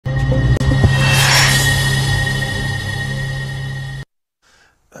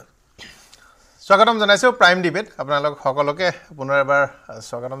স্বাগতম জনাইছো prime debate আপোনালোক সকলোকে পুনৰ এবাৰ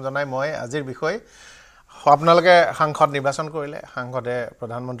স্বাগতম জনাই মই আজিৰ বিষয় আপোনালোকে সাংসদ নিৰ্বাচন কৰিলে সাংসদে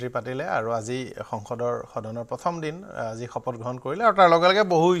প্ৰধানমন্ত্ৰী পাতিলে আৰু আজি সংসদৰ সদনৰ প্ৰথম দিন আজি শপত গ্ৰহণ কৰিলে আৰু তাৰ লগে লগে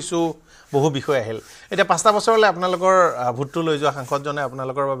বহু ইস্যু বহু বিষয় আহিল এতিয়া ৫টা বছৰলৈ আপোনালোকৰ ভোটটো লৈ যোৱা সাংসদজনে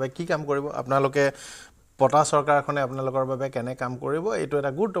আপোনালোকৰ বাবে কি কাম কৰিব আপোনালোকে পটা চৰকাৰখনে আপোনালোকৰ বাবে কেনে কাম কৰিব এইটো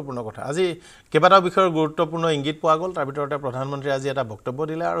এটা গুৰুত্বপূৰ্ণ কথা আজি কেইবাটাও বিষয়ৰ গুৰুত্বপূৰ্ণ ইংগিত পোৱা গ'ল তাৰ ভিতৰতে প্ৰধানমন্ত্ৰী আজি এটা বক্তব্য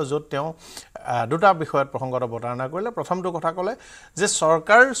দিলে আৰু য'ত তেওঁ দুটা বিষয়ত প্ৰসংগত অৱতাৰণা কৰিলে প্ৰথমটো কথা ক'লে যে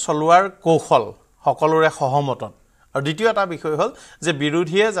চৰকাৰ চলোৱাৰ কৌশল সকলোৰে সহমতত আৰু দ্বিতীয় এটা বিষয় হ'ল যে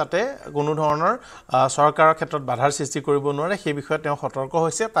বিৰোধীয়ে যাতে কোনো ধৰণৰ চৰকাৰৰ ক্ষেত্ৰত বাধাৰ সৃষ্টি কৰিব নোৱাৰে সেই বিষয়ত তেওঁ সতৰ্ক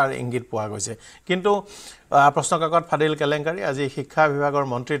হৈছে তাৰ ইংগিত পোৱা গৈছে কিন্তু প্ৰশ্নকাকত ফাদিল কেলেংকাৰী আজি শিক্ষা বিভাগৰ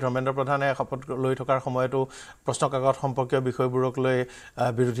মন্ত্ৰী ধৰ্মেন্দ্ৰ প্ৰধানে শপত লৈ থকাৰ সময়তো প্ৰশ্নকাকত সম্পৰ্কীয় বিষয়বোৰক লৈ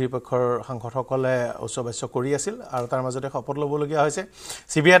বিৰোধী পক্ষৰ সাংসদসকলে উচ্চবাচ্য কৰি আছিল আৰু তাৰ মাজতে শপত ল'বলগীয়া হৈছে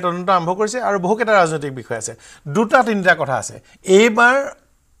সিবিআই তদন্ত আৰম্ভ কৰিছে আৰু বহুকেইটা ৰাজনৈতিক বিষয় আছে দুটা তিনিটা কথা আছে এইবাৰ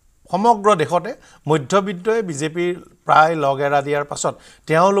সমগ্ৰ দেশতে মধ্যবিত্তই বিজেপিৰ প্ৰায় লগেৰা দিয়াৰ পাছত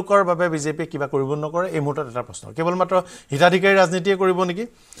তেওঁলোকৰ বাবে বিজেপি কিবা কৰিব নকৰে এই মুহূৰ্তত এটা প্ৰশ্ন কেৱল মাত্ৰ হিতাধিকাৰী ৰাজনীতিয়ে কৰিব নেকি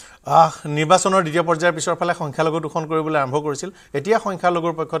নিৰ্বাচনৰ দ্বিতীয় পৰ্যায়ৰ পিছৰ ফালে সংখ্যালঘু দূষণ কৰিবলৈ আৰম্ভ কৰিছিল এতিয়া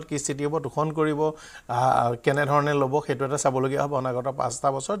সংখ্যালঘুৰ পক্ষত কি স্থিতি হ'ব দূষণ কৰিব কেনে ধৰণে ল'ব সেইটো এটা চাবলগীয়া হ'ব অনাগত ৫টা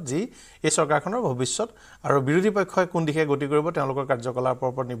বছৰত যি এই চৰকাৰখনৰ ভৱিষ্যত আৰু বিৰোধী পক্ষই কোন দিশে গতি কৰিব তেওঁলোকৰ কাৰ্যকলাপৰ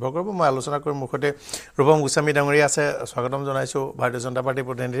ওপৰত নিৰ্ভৰ কৰিব মই আলোচনা কৰিম মোৰ সৈতে ৰূপম গোস্বামী ডাঙৰীয়া আছে স্বাগতম জনাইছোঁ ভাৰতীয় জনতা পাৰ্টিৰ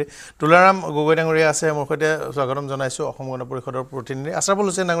প্ৰতিনিধি তুলাৰাম গগৈ ডাঙৰীয়া আছে মোৰ সৈতে স্বাগতম জনাইছোঁ অসম গণ পৰিষদৰ প্ৰতিনিধি আছৰাফুল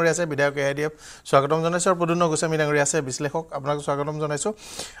হুছেইন ডাঙৰীয়া আছে বিধায়ক এআইডিএফ স্বাগতম জনাইছোঁ আৰু প্ৰদ্যুন্ন গোস্বামী ডাঙৰীয়া আছে বিশ্লেষক আপোনাক স্বাগতম জনাইছোঁ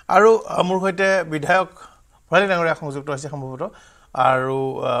আৰু মোৰ সৈতে বিধায়ক ভৰালী ডাঙৰীয়া সংযুক্ত হৈছে সম্ভৱতঃ আৰু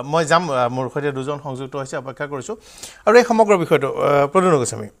মই যাম মোৰ সৈতে দুজন সংযুক্ত হৈছে অপেক্ষা কৰিছোঁ আৰু এই সমগ্ৰ বিষয়টো প্ৰদ্যুন্ন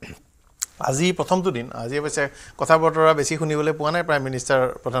গোস্বামী আজি প্ৰথমটো দিন আজি অৱশ্যে কথা বতৰা বেছি শুনিবলৈ পোৱা নাই প্ৰাইম মিনিষ্টাৰ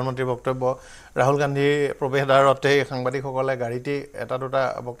প্ৰধানমন্ত্ৰীৰ বক্তব্য ৰাহুল গান্ধীৰ প্ৰৱেশদ্বাৰতে সাংবাদিকসকলে গাড়ীতে এটা দুটা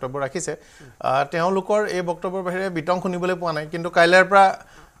বক্তব্য ৰাখিছে তেওঁলোকৰ এই বক্তব্যৰ বাহিৰে বিতং শুনিবলৈ পোৱা নাই কিন্তু কাইলৈৰ পৰা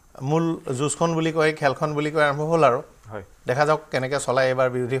মূল যুঁজখন বুলি কয় খেলখন বুলি কয় আৰম্ভ হ'ল আৰু দেখা যাওক কেনেকৈ চলাই এবাৰ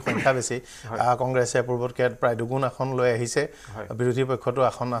বিৰোধী সংখ্যা বেছি কংগ্ৰেছে পূৰ্বতকৈ প্ৰায় দুগুণ আসন লৈ আহিছে বিৰোধী পক্ষতো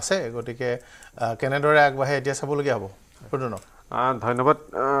আসন আছে গতিকে কেনেদৰে আগবাঢ়ে এতিয়া চাবলগীয়া হ'ব ধন্যবাদ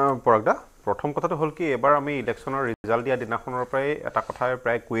পৰাগদা প্ৰথম কথাটো হ'ল কি এবাৰ আমি ইলেকশ্যনৰ ৰিজাল্ট দিয়া দিনাখনৰ পৰাই এটা কথা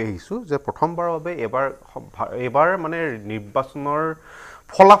প্ৰায় কৈ আহিছোঁ যে প্ৰথমবাৰৰ বাবে এবাৰ মানে নিৰ্বাচনৰ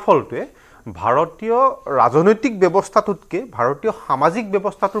ফলাফলটোৱে ভাৰতীয় ৰাজনৈতিক ব্যৱস্থাটোতকৈ ভাৰতীয় সামাজিক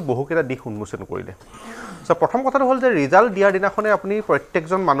ব্যৱস্থাটোৰ বহুকেইটা দিশ উন্মোচন কৰিলে প্ৰথম কথাটো হ'ল যে ৰিজাল্ট দিয়াৰ দিনাখনে আপুনি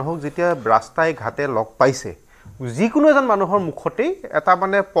প্ৰত্যেকজন মানুহক যেতিয়া ৰাস্তাই ঘাটে লগ পাইছে যিকোনো এজন মানুহৰ মুখতেই এটা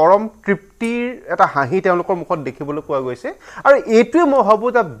মানে পৰম তৃপ্তিৰ এটা হাঁহি তেওঁলোকৰ মুখত দেখিবলৈ পোৱা গৈছে আৰু এইটোৱে মই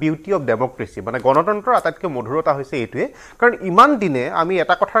ভাবোঁ দ্য বিউটি অফ ডেমক্ৰেচি মানে গণতন্ত্ৰৰ আটাইতকৈ মধুৰতা হৈছে এইটোৱে কাৰণ ইমান দিনে আমি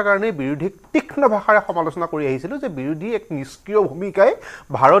এটা কথাৰ কাৰণে বিৰোধীক তীক্ষ্ণ ভাষাৰে সমালোচনা কৰি আহিছিলোঁ যে বিৰোধী এক নিষ্ক্ৰিয় ভূমিকাই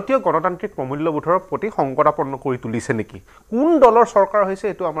ভাৰতীয় গণতান্ত্ৰিক প্ৰমূল্যবোধৰ প্ৰতি সংকটাপন্ন কৰি তুলিছে নেকি কোন দলৰ চৰকাৰ হৈছে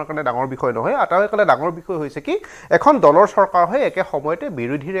এইটো আমাৰ কাৰণে ডাঙৰ বিষয় নহয় আটাইতকৈ ডাঙৰ বিষয় হৈছে কি এখন দলৰ চৰকাৰ হৈ একে সময়তে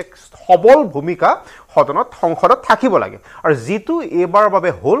বিৰোধীৰ এক সবল ভূমিকা সদনত সংসদত থাকিব লাগে আৰু যিটো এইবাৰৰ বাবে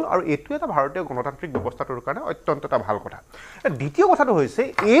হ'ল আৰু এইটো এটা ভাৰতীয় গণতান্ত্ৰিক ব্যৱস্থাটোৰ কাৰণে অত্যন্ত এটা ভাল কথা দ্বিতীয় কথাটো হৈছে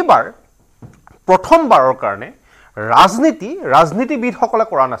এইবাৰ প্ৰথমবাৰৰ কাৰণে ৰাজনীতিবিদসকলে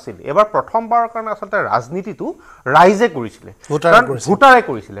কৰা নাছিল এবাৰ প্ৰথমবাৰৰ কাৰণে আচলতে ৰাজনীতিটো ৰাইজে কৰিছিলে ভোটাৰে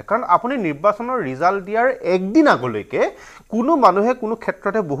কৰিছিলে কাৰণ আপুনি নিৰ্বাচনৰ ৰিজাল্ট দিয়াৰ একদিন আগলৈকে কোনো মানুহে কোনো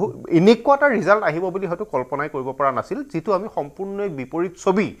ক্ষেত্ৰতে বহু এনেকুৱা এটা ৰিজাল্ট আহিব বুলি হয়তো কল্পনাই কৰিব পৰা নাছিল যিটো আমি সম্পূৰ্ণ বিপৰীত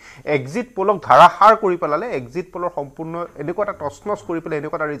ছবি এক্সিট পলক ধাৰাসাৰ কৰি পেলালে এক্সিট পলৰ সম্পূৰ্ণ এনেকুৱা এটা তছনছ কৰি পেলাই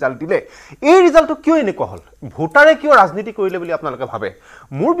এনেকুৱা এটা ৰিজাল্ট দিলে এই ৰিজাল্টটো কিয় এনেকুৱা হ'ল ভোটাৰে কিয় ৰাজনীতি কৰিলে বুলি আপোনালোকে ভাবে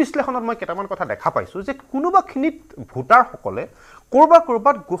মোৰ বিশ্লেষণত মই কেইটামান কথা দেখা পাইছোঁ যে কোনোবাখিনিত ভোটাৰসকলে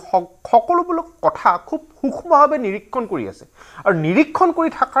ক'ৰবাত সকলোবিলাক কথা খুব সূক্ষ্মভাৱে নিৰীক্ষণ কৰি আছে আৰু নিৰীক্ষণ কৰি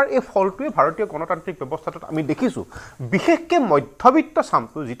থকাৰ এই ফলটোৱে ভাৰতীয় গণতান্ত্ৰিক ব্যৱস্থাটোত আমি দেখিছোঁ বিশেষকৈ মধ্যবিত্ত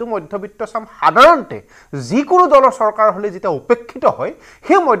চামটো যিটো মধ্যবিত্ত চাম সাধাৰণতে যিকোনো দলৰ চৰকাৰ হ'লে যেতিয়া উপেক্ষিত হয়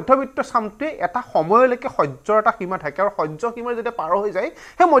সেই মধ্যবিত্ত চামটোৱে এটা সময়লৈকে সহ্যৰ এটা সীমা থাকে আৰু সহ্য সীমা যেতিয়া পাৰ হৈ যায়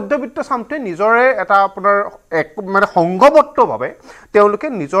সেই মধ্যবিত্ত চামটোৱে নিজৰে এটা আপোনাৰ মানে সংঘবদ্ধভাৱে তেওঁলোকে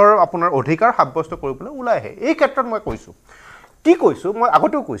নিজৰ আপোনাৰ অধিকাৰ সাব্যস্ত কৰিবলৈ ওলাই আহে এই ক্ষেত্ৰত মই কৈছোঁ মই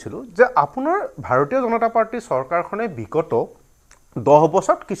আগতেও কৈছিলোঁ যে আপোনাৰ ভাৰতীয় জনতা পাৰ্টীৰ চৰকাৰখনে বিগত 10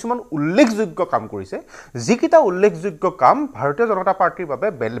 বছৰত কিছুমান উল্লেখযোগ্য কাম কৰিছে যিকিটা উল্লেখযোগ্য কাম ভাৰতীয় জনতা পাৰ্টিৰ বাবে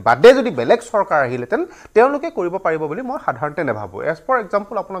বাদে যদি বেলেগ চৰকাৰ আহিলেতেন তেওঁলোকে কৰিব পাৰিব বুলি মই সাধাৰণতে নেভাবো এজ ফৰ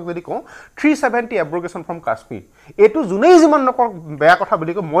এক্সাম্পল আপোনাক যদি কওঁ 370 এব্ৰগেশ্যন ফ্ৰম কাশ্মীৰ এটো জুনেই যিমান নক বেয়া কথা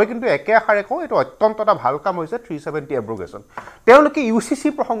বুলি কওঁ মই কিন্তু একে আখাৰে কওঁ এটো অত্যন্ত এটা ভাল কাম হৈছে 370 এব্ৰগেশ্যন তেওঁলোকে ইউসিসি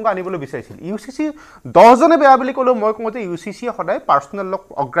প্ৰসংগ আনিবলৈ বিচাৰিছিল ইউসিসি 10 জনে বেয়া বুলি ক'লেও মই কওঁ যে ইউসিসি সদায় পাৰ্সোনেল লক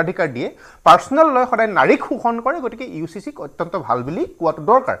অগ্ৰাধিকাৰ দিয়ে পাৰ্সোনেল লৈ সদায় নাৰীক শোষণ কৰে গতিকে ইউসিসি অত্যন্ত ভাল বুলি কোৱাটো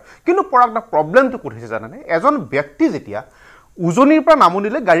দৰকাৰ কিন্তু পৰাগনা প্ৰবলেমটো কোঠিছে জানানে এজন ব্যক্তি যেতিয়া উজনিৰ পৰা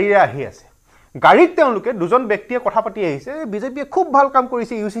নামনিলে গাড়ীৰে আহি আছে গাড়ীত তেওঁলোকে দুজন ব্যক্তিয়ে কথা পাতি আহিছে বিজেপিয়ে খুব ভাল কাম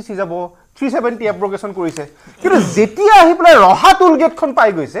কৰিছে ইউসিসি যাব 370 এব্ৰগেশ্যন কৰিছে কিন্তু যেতিয়া আহি পেলাই ৰহা টুল গেটখন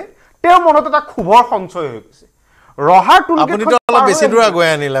পাই গৈছে তেওঁ মনত এটা ক্ষোভৰ সঞ্চয় হৈ গৈছে ৰহা টুল গেট আপুনি তো অলপ বেছি দূৰ গৈ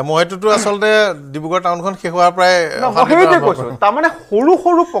আনিলে মইতো আসলতে ডিব্ৰুগড় টাউনখন শেষ হোৱাৰ প্ৰায় হেইতে কৈছো তাৰ মানে সৰু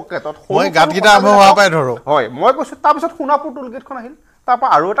সৰু পকেটত মই গাতগিটা আৰম্ভ হোৱা পাই ধৰো হয় মই কৈছো তাৰ পিছত সোণাপুৰ টুল গেটখন আহিল তাৰপা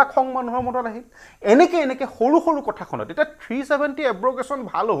আৰু এটা খং মানুহৰ মনত আহিল এনেকে সৰু সৰু কথাখনত এটা 370 এব্ৰগেশ্যন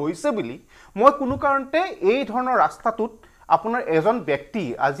ভাল হৈছে বুলি মই কোনো কাৰণতে এই ধৰণৰ ৰাস্তাটোত আপোনাৰ এজন ব্যক্তি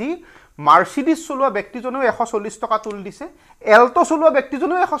আজি মাৰ্সিডিজ চলোৱা ব্যক্তিজনেও 140 টকা তুল দিছে এল্টো চলোৱা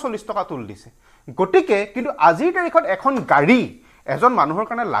ব্যক্তিজনেও 140 টকা তুল দিছে গটিকে কিন্তু আজিৰ তাৰিখত এখন গাড়ী এজন মানুহৰ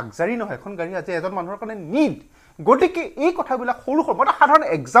কাৰণে লাক্সাৰি নহয় এখন গাড়ী আজি এজন মানুহৰ কাৰণে নিড গটিকে এই কথাবিলাক সৰু সৰু মই সাধাৰণ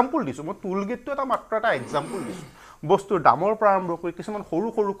এক্সাম্পল দিছো মই টুল গেটটো এটা মাত্ৰ এটা এক্সাম্পল দিছো বস্তুৰ দামৰ পৰা আৰম্ভ কৰি কিছুমান সৰু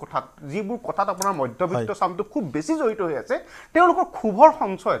সৰু কথাত যিবোৰ কথাত আপোনাৰ মধ্যবিত্ত চামটো খুব বেছি জড়িত হৈ আছে তেওঁলোকৰ ক্ষোভৰ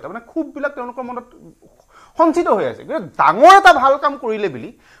সঞ্চয় তাৰমানে খুববিলাক তেওঁলোকৰ মনত সঞ্চিত হৈ আছে কিন্তু ডাঙৰ এটা ভাল কাম কৰিলে বুলি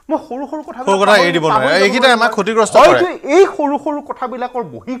মই সৰু সৰু কথা এৰি দিব নোৱাৰে এইকিটা আমাক ক্ষতিগ্ৰস্ত কৰে এই সৰু সৰু কথাবিলাকৰ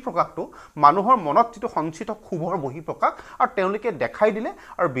বহি প্ৰকাশটো মানুহৰ মনত যিটো সঞ্চিত ক্ষোভৰ বহি প্ৰকাশ আৰু তেওঁলোকে দেখাই দিলে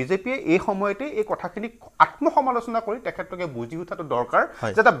আৰু বিজেপিয়ে এই সময়তে এই কথাখিনি আত্মসমালোচনা কৰি তেখেতলোকে বুজি উঠাটো দৰকাৰ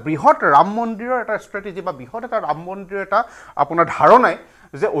যে এটা বৃহৎ ৰাম মন্দিৰৰ এটা ষ্ট্ৰেটেজি বা বৃহৎ এটা ৰাম মন্দিৰৰ এটা আপোনাৰ ধাৰণাই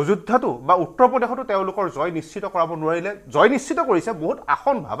যে অযোধ্যাটো বা উত্তৰ প্ৰদেশতো তেওঁলোকৰ জয় নিশ্চিত কৰাব নোৱাৰিলে জয় নিশ্চিত কৰিছে বহুত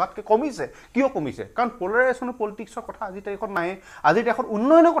আসন ভাবাতকে কমিছে কিয় কমিছে কাৰণ পোলাৰাইজেশ্যন পলিটিক্সৰ কথা আজি তাৰিখত নাই আজি তাৰিখত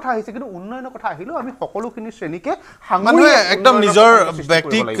উন্নয়নৰ কথা আহিছে কিন্তু উন্নয়নৰ কথা আহিলেও আমি সকলোখিনি শ্ৰেণীকে মানুহে একদম নিজৰ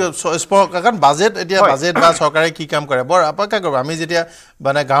ব্যক্তিক কাৰণ বাজেট এতিয়া বাজেট বা চৰকাৰে কি কাম কৰে বৰ অপেক্ষা কৰিব আমি যেতিয়া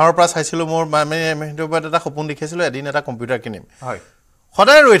মানে গাঁৱৰ পৰা চাইছিলো মোৰ মানে এটা সপোন দেখিছিলো এদিন এটা কম্পিউটাৰ কিনিম হয়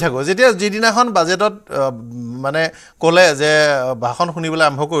সদায় ৰৈ থাকো যেতিয়া যিদিনাখন বাজেটত মানে ক'লে যে ভাষণ শুনিবলৈ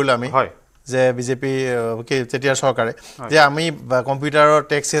আৰম্ভ কৰিলো আমি যে বিজেপি তেতিয়াৰ চৰকাৰে যে আমি কম্পিউটাৰৰ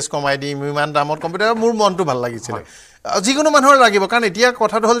টেক্সেছ কমাই দিম ইমান দামত কম্পিউটাৰ মোৰ মনটো ভাল লাগিছিল যিকোনো মানুহৰ লাগিব কাৰণ এতিয়া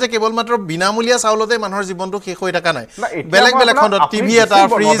কথাটো হ'ল যে কেৱল মাত্ৰ বিনামূলীয়া চাউলতে মানুহৰ জীৱনটো শেষ হৈ থকা নাই বেলেগ বেলেগ খণ্ডত টিভি এটা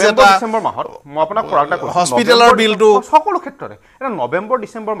ফ্ৰিজ এটা ডিসেম্বৰ মাহত মই আপোনাক পৰাগটা কৈছো হস্পিটেলৰ বিলটো সকলো ক্ষেত্ৰতে এটা নৱেম্বৰ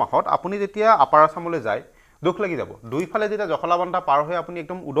ডিসেম্বৰ মাহত আপুনি যেতিয়া আপাৰ আসামলৈ যায় দুখ লাগি যাব দুইফালে যেতিয়া জখলাবন্ধা পাৰ হৈ আপুনি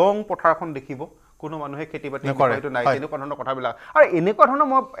একদম উদং পথাৰখন দেখিব কোনো মানুহে খেতি বাতি কৰাইটো নাই তেনেকুৱা ধৰণৰ কথাবিলাক আৰু এনেকুৱা ধৰণৰ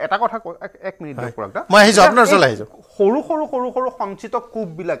মই এটা কথা এক মিনিট দিয়ক পৰাগটা মই আহিছো আপোনাৰ ওচৰলৈ আহিছো সৰু সঞ্চিত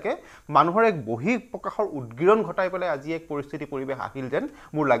কুববিলাকে মানুহৰ এক বহি প্ৰকাশৰ উদ্গীৰণ ঘটাই পেলাই আজি এক পৰিস্থিতি পৰিৱেশ আহিল যেন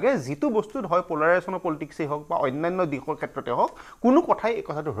মোৰ লাগে যিটো বস্তুত হয় পোলাৰাইজেশ্যনৰ পলিটিক্সেই হওক বা অন্যান্য দিশৰ ক্ষেত্ৰতে হওক কোনো কথাই এই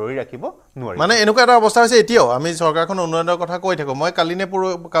কথাটো ধৰি ৰাখিব নোৱাৰি মানে এনেকুৱা এটা অৱস্থা হৈছে এতিয়াও আমি চৰকাৰখন উন্নয়নৰ কথা কৈ থাকো মই কালিনে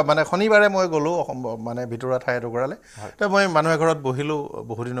মানে শনিবাৰে মই গ'লো মানে ভিতৰুৱা ঠাই এটুকুৰালে তো মই মানুহ ঘৰত বহিলো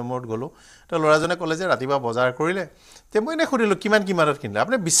বহুত দিনৰ মূৰত গ'লো তো ল'ৰাজনে ক'লে যে ৰাতিপুৱা বজাৰ কৰিলে তে মই এনে সুধিলোঁ কিমানত কিনিলে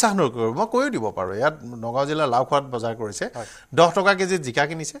আপুনি বিশ্বাস নকৰিব মই কৈও দিব পাৰোঁ ইয়াত নগাঁও জিলাৰ লাওখোৱাত বজাৰ কৰিছে 10 টকা কেজিত জিকা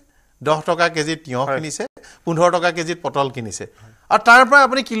কিনিছে 10 টকা কেজিত তিয়ঁহ কিনিছে 15 টকা কেজিত পটল কিনিছে আৰু তাৰ পৰা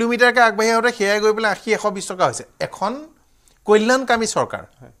আপুনি কিলোমিটাৰকে আগবাঢ়ি আহোঁতে সেয়াই গৈ পেলাই 80-120 টকা হৈছে এখন কল্যাণকামী চৰকাৰ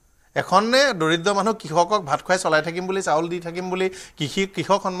এখনে দৰিদ্ৰ মানুহ কৃষকক ভাত খুৱাই চলাই থাকিম বুলি চাউল দি থাকিম বুলি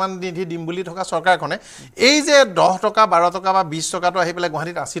কৃষক সন্মান নিধি দিম বুলি থকা চৰকাৰখনে এই যে 10 টকা 12 টকা বা 20 টকাটো আহি পেলাই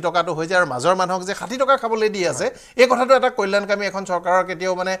গুৱাহাটীত 80 টকাটো হৈ যায় আৰু মাজৰ মানুহক যে 60 টকা খাবলৈ দি আছে এই কথাটো এটা কল্যাণকামী এখন চৰকাৰৰ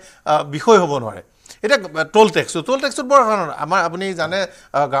কেতিয়াও মানে বিষয় হ'ব নোৱাৰে এটা টোল টেক্সত বৰ আমাৰ আপুনি জানে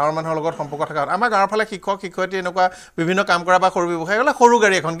গাঁৱৰ মানুহৰ লগত সম্পৰ্ক থকা আমাৰ গাঁৱৰ ফালে শিক্ষয়িত্ৰী এনেকুৱা বিভিন্ন কাম কৰা বা সৰু ব্যৱসায় হ'লে সৰু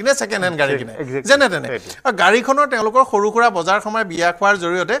গাড়ী এখন কিনে ছেকেণ্ড হেণ্ড গাড়ী কিনে যেনে তেনে গাড়ীখনৰ তেওঁলোকৰ সৰু সুৰা বজাৰ সময় বিয়া খোৱাৰ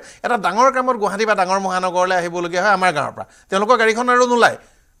জৰিয়তে এটা ডাঙৰ কামত গুৱাহাটী বা ডাঙৰ মহানগৰলৈ আহিবলগীয়া হয় আমাৰ গাঁৱৰ পৰা তেওঁলোকৰ গাড়ীখন আৰু নোলায়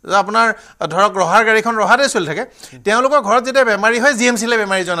আপোনাৰ ধৰক ৰহাৰ গাড়ীখন ৰহাতে চলি থাকে তেওঁলোকৰ ঘৰত যেতিয়া বেমাৰী হয় জিএমচিলৈ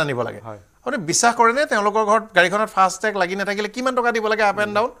বেমাৰীজন আনিব লাগে আপুনি বিশ্বাস কৰেনে তেওঁলোকৰ ঘৰত গাড়ীখনত ফাষ্টেগ লাগি নাথাকিলে কিমান টকা দিব লাগে আপ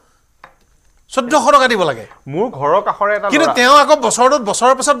এণ্ড ডাউন 1400 টকা দিব লাগে মোৰ ঘৰৰ কাষৰে এটা কিন্তু তেওঁ আকৌ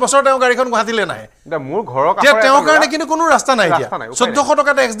বছৰৰ পিছত তেওঁ গাড়ীখন গুৱাহাটীলৈ নাহে মোৰ ঘৰৰ কাষৰে তেওঁৰ কাৰণে কিন্তু কোনো ৰাস্তা নাই এতিয়া 1400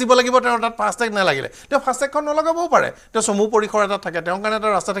 টকা টেক্স দিব লাগিব তেওঁৰ তাত ফাষ্টেগ নালাগিলে তেওঁ ফাষ্টেগখন নলগাবও পাৰে তেওঁ চমু পৰিসৰ এটা থাকে তেওঁৰ কাৰণে এটা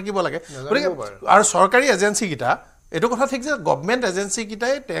ৰাস্তা থাকিব লাগে আৰু চৰকাৰী এজেঞ্চি কেইটা এইটো কথা ঠিক যে গভৰ্ণমেণ্ট এজেঞ্চি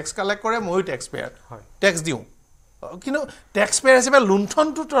কেইটাই টেক্স কালেক্ট কৰে ময়ো টেক্স পেয়াৰ টেক্স দিওঁ কিন্তু টেক্স পেয়াৰ হিচাপে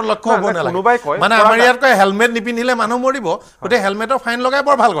লুণ্ঠনটো লক্ষ্য হ'ব নালাগে মানে আমাৰ ইয়াত কয় হেলমেট নিপিন্ধিলে মানুহ মৰিব গতিকে হেলমেটৰ ফাইন লগাই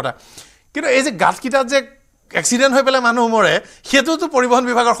বৰ ভাল কথা কিন্তু এই যে গাঁতকেইটাত যে এক্সিডেণ্ট হৈ পেলাই মানুহ মৰে সেইটোতো পৰিবহণ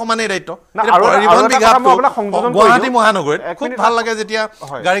বিভাগৰ সমানেই দায়িত্ব গুৱাহাটী মহানগৰীত খুব ভাল লাগে যেতিয়া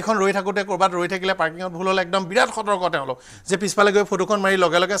গাড়ীখন ৰৈ থাকোঁতে ক'ৰবাত ৰৈ থাকিলে পাৰ্কিঙত ভুল হ'লে একদম বিৰাট সতৰ্ক তেওঁলোক যে পিছফালে গৈ ফটোখন মাৰি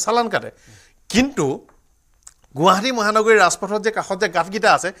লগে লগে চালান কাটে কিন্তু গুৱাহাটী মহানগৰীৰ ৰাজপথত যে কাষত যে গাঁতকেইটা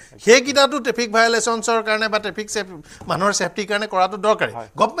আছে সেইকেইটাতো ট্ৰেফিক ভায়লেশ্যনছৰ কাৰণে বা ট্ৰেফিক মানুহৰ ছেফটিৰ কাৰণে কৰাটো দৰকাৰী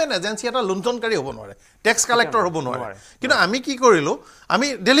গভৰ্ণমেণ্ট এজেঞ্চি এটা লুণ্ঠনকাৰী হ'ব নোৱাৰে টেক্স কালেক্টৰ হ'ব নোৱাৰে কিন্তু আমি কি কৰিলোঁ আমি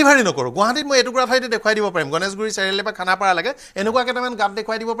ডেলিভাৰী নকৰোঁ গুৱাহাটীত মই এটুকুৰা ঠাইতে দেখুৱাই দিব পাৰিম গণেশগুৰি চাৰিআলিৰ পৰা খানাপাৰালৈকে এনেকুৱা কেইটামান গাঁত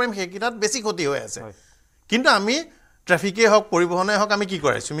দেখুৱাই দিব পাৰিম সেইকেইটাত বেছি ক্ষতি হৈ আছে কিন্তু আমি ট্ৰেফিকেই হওক পৰিবহণেই হওক আমি কি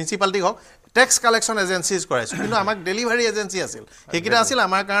কৰাইছোঁ মিউনিচিপালিটি হওক টেক্স কালেকশ্যন এজেঞ্চিজ কৰাইছোঁ কিন্তু আমাক ডেলিভাৰী এজেঞ্চি আছিল সেইকেইটা আছিল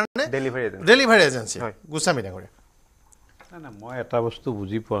আমাৰ কাৰণে ডেলিভাৰী এজেঞ্চি গোস্বামী ডাঙৰীয়া নাই মই এটা বস্তু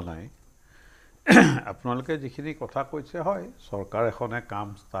বুজি পোৱা নাই আপোনালোকে যিখিনি কথা কৈছে হয় চৰকাৰ এখনে কাম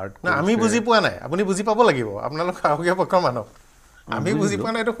ষ্টাৰ্ট না আমি বুজি পোৱা নাই আপুনি বুজি পাব লাগিব আপোনালোক শাসকীয় পক্ষৰ মানুহ আমি বুজি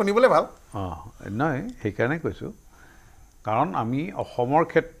পোৱা নাই এইটো শুনিবলৈ ভাল নহয় সেইকাৰণে কৈছোঁ কাৰণ আমি অসমৰ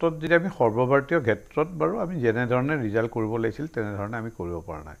ক্ষেত্ৰত যদি আমি সৰ্বভাৰতীয় ক্ষেত্ৰত বাৰু আমি যেনেধৰণে ৰিজাল্ট কৰিব লাগিছিল তেনেধৰণে আমি কৰিব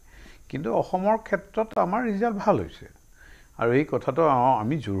পৰা নাই কিন্তু অসমৰ ক্ষেত্ৰত আমাৰ ৰিজাল্ট ভাল হৈছে আৰু এই কথাটো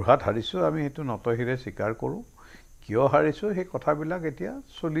আমি যোৰহাট হাৰিছোঁ আমি সেইটো নতশিৰে স্বীকাৰ কৰোঁ কিয় হাৰিছোঁ সেই কথাবিলাক এতিয়া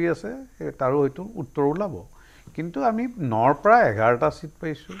চলি আছে তাৰো হয়তো উত্তৰ ওলাব কিন্তু আমি 9ৰ পৰা 11টা ছিট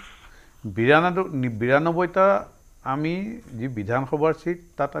পাইছোঁ 92টা আমি যি বিধানসভাৰ ছিট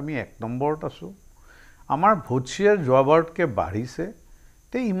তাত আমি 1 নম্বৰত আছোঁ আমাৰ ভোট শ্বেয়াৰ যোৱাবাৰতকৈ বাঢ়িছে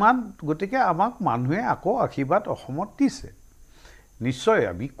তে ইমান গতিকে আমাক মানুহে আকৌ আশীৰ্বাদ অসমত দিছে নিশ্চয়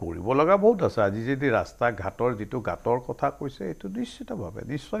আমি কৰিব লগা বহুত আছে আজি যদি ৰাস্তা ঘাটৰ যিটো গাঁতৰ কথা কৈছে এইটো নিশ্চিতভাৱে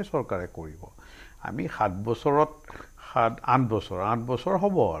নিশ্চয় চৰকাৰে কৰিব আমি 7 বছৰত 8 বছৰ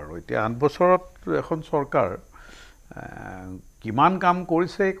হ'ব আৰু এতিয়া 8 বছৰত এখন চৰকাৰ কিমান কাম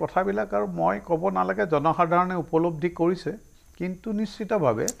কৰিছে এই কথাবিলাক আৰু মই ক'ব নালাগে জনসাধাৰণে উপলব্ধি কৰিছে কিন্তু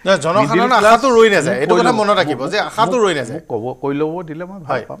নিশ্চিতভাৱে জনসাধাৰণৰ আশাটো ৰৈ নাযায় এইটো কথা মনত ৰাখিব যে আশাটো ৰৈ নাযায় কৈ ল'ব দিলে মই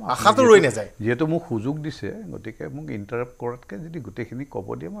ভাল পাম আশাটো ৰৈ নাযায় যিহেতু মোক সুযোগ দিছে গতিকে মোক ইণ্টাৰাপ্ট কৰাতকৈ যদি গোটেইখিনি ক'ব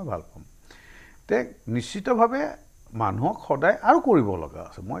দিয়ে মই ভাল পাম তে নিশ্চিতভাৱে মানুহক সদায় আৰু কৰিব লগা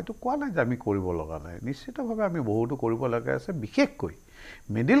আছে মই এইটো কোৱা নাই যে আমি কৰিব লগা নাই নিশ্চিতভাৱে আমি বহুতো কৰিব লগা আছে বিশেষকৈ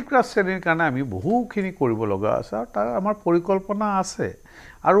মিডিল ক্লাছ শ্ৰেণীৰ কাৰণে আমি বহুখিনি কৰিব লগা আছে আৰু তাৰ আমাৰ পৰিকল্পনা আছে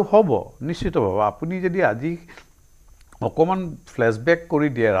আৰু হ'ব নিশ্চিতভাৱে আপুনি যদি আজি অকণমান ফ্লেশ্ববেক কৰি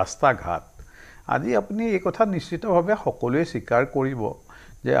দিয়ে ৰাস্তা ঘাট আজি আপুনি এই কথা নিশ্চিতভাৱে সকলোৱে স্বীকাৰ কৰিব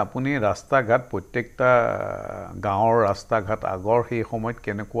যে আপুনি ৰাস্তা ঘাট প্ৰত্যেকটা গাঁৱৰ ৰাস্তা ঘাট আগৰ সেই সময়ত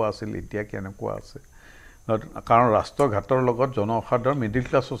কেনেকুৱা আছিল এতিয়া কেনেকুৱা আছে কাৰণ ৰাস্তা ঘাটৰ লগত জনসাধাৰণ মিডিল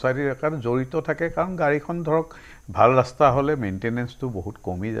ক্লাছ ছ'চাইটিৰ কাৰণে জড়িত থাকে কাৰণ গাড়ীখন ধৰক ভাল ৰাস্তা হ'লে মেইনটেনেন্সটো বহুত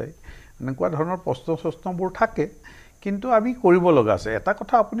কমি যায় এনেকুৱা ধৰণৰ প্ৰশ্নবোৰ থাকে কিন্তু আমি কৰিব লগা আছে এটা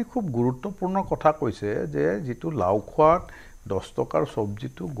কথা আপুনি খুব গুৰুত্বপূৰ্ণ কথা কৈছে যে যিটো লাও খোৱাত 10 টকাৰ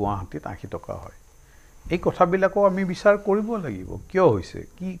চব্জিটো গুৱাহাটীত 80 টকা হয় এই কথাবিলাকো আমি বিচাৰ কৰিব লাগিব কিয় হৈছে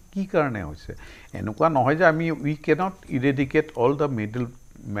কি কাৰণে হৈছে এনেকুৱা নহয় যে আমি উই cannot ইৰেডিকেট all the middle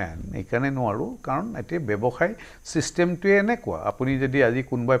man এইকাৰণে নোৱাৰোঁ কাৰণ এতিয়া ব্যৱসায় ছিষ্টেমটোৱে এনেকুৱা আপুনি যদি আজি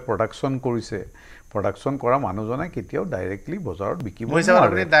কোনোবাই প্ৰডাকশ্যন কৰিছে প্ৰডাকশ্যন কৰা মানুহজনে কেতিয়াও ডাইৰেক্টলি বজাৰত বিকিব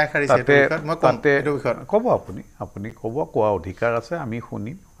নোৱাৰে ক'ব আপুনি ক'ব কোৱা অধিকাৰ আছে আমি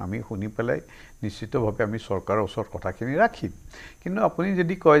শুনিম আমি শুনি পেলাই নিশ্চিতভাৱে আমি চৰকাৰৰ ওচৰত কথাখিনি ৰাখিম কিন্তু আপুনি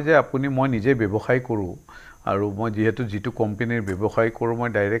যদি কয় যে আপুনি মই নিজে ব্যৱসায় কৰোঁ আৰু মই যিটো কোম্পানীৰ ব্যৱসায় কৰোঁ মই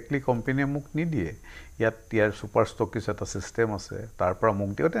ডাইৰেক্টলি কোম্পানীয়ে মোক নিদিয়ে ইয়াৰ ছুপাৰ ষ্টকিছ এটা ছিষ্টেম আছে তাৰ পৰা মোক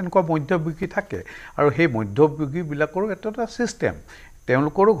দিয়ে তেনেকুৱা মধ্যভোগী থাকে আৰু সেই মধ্যভোগীবিলাকৰো এটা ছিষ্টেম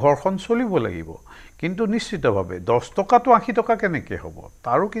তেওঁলোকৰো ঘৰখন চলিব লাগিব কিন্তু নিশ্চিতভাৱে 10 টকাটো 80 টকা কেনেকৈ হ'ব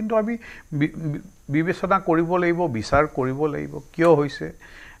তাৰো কিন্তু আমি বিবেচনা কৰিব লাগিব বিচাৰ কৰিব লাগিব কিয় হৈছে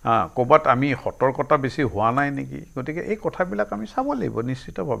ক'ৰবাত আমি সতৰ্কতা বেছি হোৱা নাই নেকি গতিকে এই কথাবিলাক আমি চাব লাগিব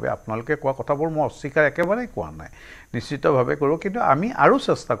নিশ্চিতভাৱে আপোনালোকে কোৱা কথাবোৰ মই অস্বীকাৰ একেবাৰে কোৱা নাই নিশ্চিতভাৱে কৰোঁ কিন্তু আমি আৰু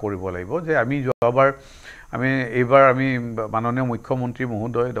চেষ্টা কৰিব লাগিব যে আমি যোৱাবাৰ এইবাৰ আমি মাননীয় মুখ্যমন্ত্ৰী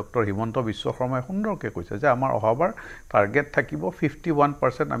মহোদয় ডক্টৰ হিমন্ত বিশ্ব শৰ্মাই সুন্দৰকৈ কৈছে যে আমাৰ অহাবাৰ টাৰ্গেট থাকিব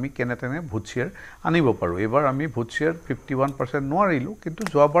 51% আমি কেনেতেনে ভোট শ্বেয়াৰ আনিব পাৰোঁ এইবাৰ আমি ভোট শ্বেয়াৰ 51% নোৱাৰিলোঁ কিন্তু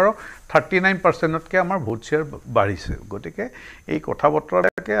যোৱাবাৰৰ 39%তকৈ আমাৰ ভোট শ্বেয়াৰ বাঢ়িছে গতিকে এই কথা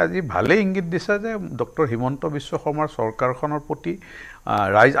বতৰাকে আজি ভালেই ইংগিত দিছে যে ডক্টৰ হিমন্ত বিশ্ব শৰ্মাৰ চৰকাৰখনৰ প্ৰতি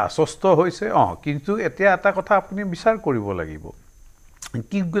ৰাইজ আশ্বস্ত হৈছে কিন্তু এতিয়া এটা কথা আপুনি বিচাৰ কৰিব লাগিব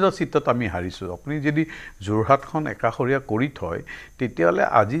কিটা চিটত আমি হাৰিছোঁ আপুনি যদি যোৰহাটখন একাষৰীয়া কৰি থয় তেতিয়াহ'লে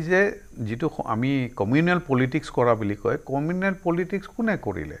আজি যে যিটো আমি কমিউনেল পলিটিক্স কৰা বুলি কয় কমিউনেল পলিটিক্স কোনে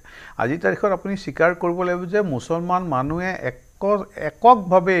কৰিলে আজি তাৰিখত আপুনি স্বীকাৰ কৰিব লাগিব যে মুছলমান মানুহে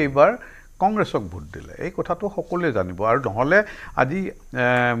এককভাৱে এইবাৰ কংগ্ৰেছক ভোট দিলে এই কথাটো সকলোৱে জানিব আৰু নহ'লে আজি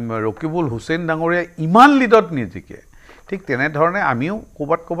ৰকিবুল হুছেইন ডাঙৰীয়া ইমান লিডত নিজিকে ঠিক তেনেধৰণে আমিও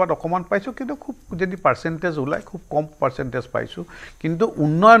ক'ৰবাত অকণমান পাইছোঁ কিন্তু খুব যদি পাৰ্চেণ্টেজ ওলায় খুব কম পাৰ্চেণ্টেজ পাইছোঁ কিন্তু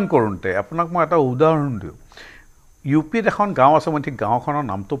উন্নয়ন কৰোঁতে আপোনাক মই এটা উদাহৰণ দিওঁ ইউপিত এখন গাঁও আছে মই ঠিক গাঁওখনৰ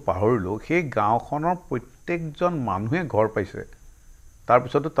নামটো পাহৰিলোঁ সেই গাঁওখনৰ প্ৰত্যেকজন মানুহে ঘৰ পাইছে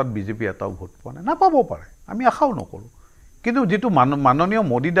তাৰপিছতো তাত বিজেপি এটাও ভোট পোৱা নাই নাপাব পাৰে আমি আশাও নকৰোঁ কিন্তু যেটো মাননীয়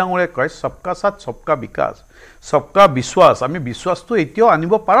মোদী ডাঙৰে কয় সবকা সাথ সবকা বিকাশ সবকা বিশ্বাস আমি বিশ্বাসটো এতিয়াও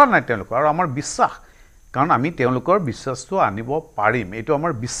আনিব পৰা নাই তেওঁলোকৰ আৰু আমাৰ বিশ্বাস কাৰণ আমি তেওঁলোকৰ বিশ্বাসটো আনিব পাৰিম এইটো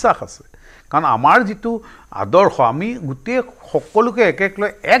আমাৰ বিশ্বাস আছে কাৰণ আমাৰ যেটো আদৰ্শ আমি গোটেই সকলোকে এক লৈ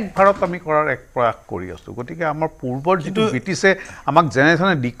এক ভাৰত আমি কৰাৰ এক প্ৰয়াস কৰি আছো গতিকে আমাৰ পূৰ্বৰ যেটো ব্ৰিটিছে আমাক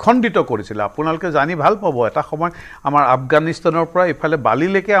জেনেৰেশ্যনে দ্বিখণ্ডিত কৰিছিল আপোনালোকে জানি ভাল পাব এটা সময় আমাৰ আফগানিস্তানৰ পৰা ইফালে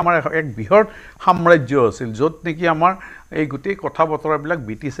বালিলৈকে আমাৰ এক বৃহৎ সাম্ৰাজ্য আছিল য'ত নেকি আমাৰ এই গোটেই কথা বতৰাবিলাক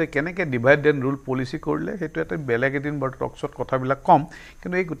ব্ৰিটিছে কেনেকৈ ডিভাইড এণ্ড ৰুল পলিচি কৰিলে সেইটো এটা বেলেগ এদিন বাৰু টকছত কথাবিলাক কম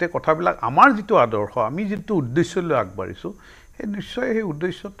কিন্তু এই গোটেই কথাবিলাক আমাৰ যেটো আদৰ্শ আমি যেটো উদ্দেশ্যলৈ আগবাঢ়িছোঁ এই নিশ্চয় সেই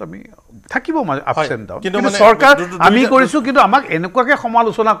উদ্দেশ্যত আমি থাকিব আপছ এণ্ড ডাউন কিন্তু চৰকাৰ আমি কৰিছোঁ কিন্তু আমাক এনেকুৱাকৈ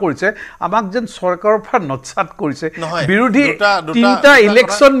সমালোচনা কৰিছে আমাক যেন চৰকাৰৰ পৰা নৎসাত কৰিছে বিৰোধী তিনিটা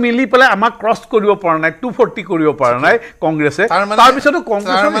ইলেকশ্যন মিলি পেলাই আমাক ক্ৰছ কৰিব পৰা নাই 240 কৰিব পৰা নাই কংগ্ৰেছে তাৰপিছতো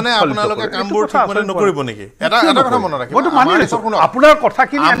কংগ্ৰেছে মানে আপোনালোকে কামবোৰ ঠিক মতে নকৰিব নেকি এটা কথা মনত ৰাখিব মইতো মানি লৈছোঁ আপোনাৰ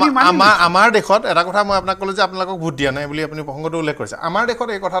কথাখিনি আমি আমাৰ দেশত এটা কথা মই আপোনাক ক'লো যে আপোনালোকক ভোট দিয়া নাই বুলি আপুনি প্ৰসংগটো উল্লেখ কৰিছে আমাৰ দেশত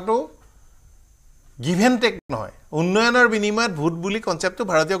এই কথাটো গিভ এণ্ড টেক নহয় উন্নয়নৰ বিনিময়ত ভোট বুলি কনচেপ্টটো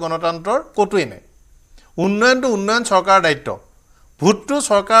ভাৰতীয় গণতন্ত্ৰৰ ক'তোৱেই নাই উন্নয়ন চৰকাৰৰ দায়িত্ব ভোটটো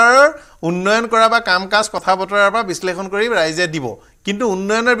চৰকাৰৰ উন্নয়ন কৰা বা কাম কাজ কথা বতৰাৰ পৰা বিশ্লেষণ কৰি ৰাইজে দিব কিন্তু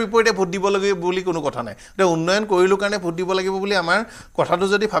উন্নয়নৰ বিপৰীতে ভোট দিব লাগিব বুলি কোনো কথা নাই তে উন্নয়ন কৰিলো কাৰণে ভোট দিব লাগিব বুলি আমাৰ কথাটো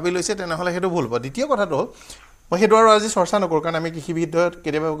যদি ভাবি লৈছে তেনেহ'লে সেইটো ভুল হ'ব দ্বিতীয় কথাটো হ'ল মই সেইটো আৰু আজি চৰ্চা নকৰোঁ কাৰণ আমি কৃষিবিধত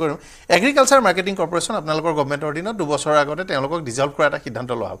কেতিয়াবা কৰিম এগ্ৰিকালচাৰ মাৰ্কেটিং কৰ্পৰেশ্যন আপোনালোকৰ গভৰ্ণমেণ্টৰ দিনত 2 বছৰৰ আগতে তেওঁলোকক ডিজলভ কৰা এটা সিদ্ধান্ত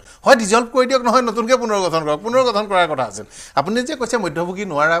লোৱা হ'ল হয় ডিজলভ কৰি দিয়ক নহয় নতুনকৈ পুনৰ্গঠন কৰাৰ কথা আছিল আপুনি যে কৈছে মধ্যভোগী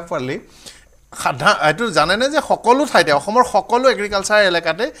নোৱাৰা পালি এইটো জানেনে যে সকলো ঠাইতে অসমৰ সকলো এগ্ৰিকালচাৰ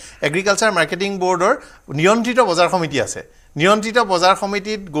এলেকাতে এগ্ৰিকালচাৰ মাৰ্কেটিং বৰ্ডৰ নিয়ন্ত্ৰিত বজাৰ সমিতি আছে নিয়ন্ত্ৰিত বজাৰ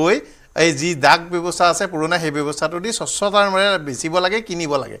সমিতিত গৈ এই যি দাগ ব্যৱস্থা আছে পুৰণা সেই ব্যৱস্থাটো দি স্বচ্ছতাৰ মৰে বেচিব লাগে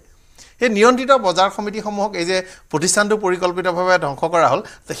কিনিব লাগে এই নিয়ন্ত্ৰিত বজাৰ সমিতিসমূহক এই যে প্ৰতিষ্ঠানটো পৰিকল্পিতভাৱে ধ্বংস কৰা হ'ল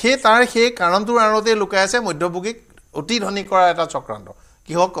সেই কাৰণটোৰ আঁৰতে লুকাই আছে মধ্যভোগীক অতি ধনী কৰা এটা চক্ৰান্ত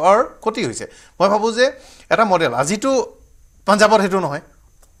কৃষকৰ ক্ষতি হৈছে মই ভাবোঁ যে এটা মডেল আজিতো পাঞ্জাৱত সেইটো নহয়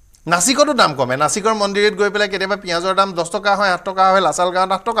নাচিকতো দাম কমে নাচিকৰ মন্দিৰত গৈ পেলাই কেতিয়াবা পিঁয়াজৰ দাম 10 টকা হয় 8 টকা হয় লাচাল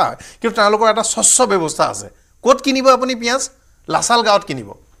গাঁৱত 8 টকা হয় কিন্তু তেওঁলোকৰ এটা স্বচ্ছ ব্যৱস্থা আছে ক'ত কিনিব আপুনি পিঁয়াজ লাচাল গাঁৱত কিনিব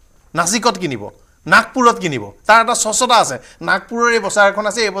নাচিকত কিনিব নাগপুৰত কিনিব তাৰ এটা স্বচ্ছতা আছে নাগপুৰৰ এই বজাৰখন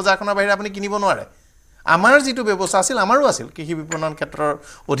আছে এই বজাৰখনৰ বাহিৰে আপুনি কিনিব নোৱাৰে আমাৰ যেটো ব্যৱস্থা আছিল আমাৰো আছিল কৃষি বিপণন ক্ষেত্ৰৰ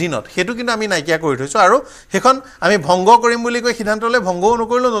অধীনত সেইটো কিন্তু আমি নাইকিয়া কৰি থৈছোঁ আৰু সেইখন আমি ভংগ কৰিম বুলি কৈ সিদ্ধান্তলৈ ভংগও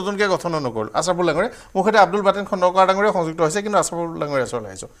নকৰিলোঁ নতুনকৈ গঠনো নকৰিলোঁ আছাফুল ডাঙৰীয়া মুখতে আব্দুল বাটেন খণ্ডকাৰ ডাঙৰীয়া সংযুক্ত হৈছে কিন্তু আছাফুল ডাঙৰীয়া ওচৰলৈ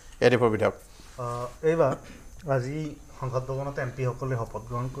আহিছোঁ এডিফৰ বিধায়ক এইবাৰ আজি সংসদ ভৱনত এমপিসকলে শপত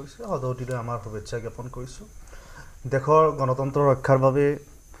গ্ৰহণ কৰিছে সদৌতিলৈ আমাৰ শুভেচ্ছা জ্ঞাপন কৰিছোঁ দেশৰ গণতন্ত্ৰ ৰক্ষাৰ বাবে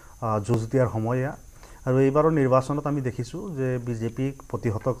যুঁজ দিয়াৰ সময় আৰু এইবাৰৰ নিৰ্বাচনত আমি দেখিছোঁ যে বিজেপিক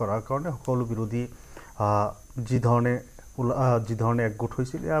প্ৰতিহত কৰাৰ কাৰণে সকলো বিৰোধী যি ধৰণে একগোট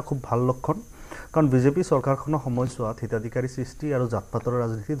হৈছিল এয়া খুব ভাল লক্ষণ কাৰণ বিজেপি চৰকাৰখনৰ সময়ছোৱাত হিতাধিকাৰী সৃষ্টি আৰু জাতপাতৰ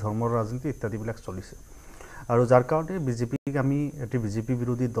ৰাজনীতি ধৰ্মৰ ৰাজনীতি ইত্যাদিবিলাক চলিছে আৰু যাৰ কাৰণে বিজেপিক আমি এটি বিজেপি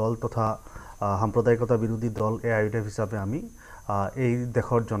বিৰোধী দল তথা সাম্প্ৰদায়িকতা বিৰোধী দল AIUDF হিচাপে আমি এই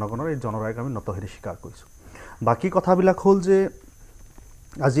দেশৰ জনগণৰ এই জনৰায়ক আমি নতশিৰে স্বীকাৰ কৰিছোঁ বাকী কথাবিলাক হ'ল যে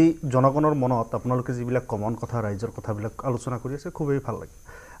আজি জনগণৰ মনত আপোনালোকে যিবিলাক কমন কথা ৰাইজৰ কথাবিলাক আলোচনা কৰি আছে খুবেই ভাল লাগে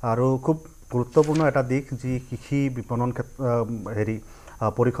আৰু খুব গুৰুত্বপূৰ্ণ এটা দিশ যি কৃষি বিপণন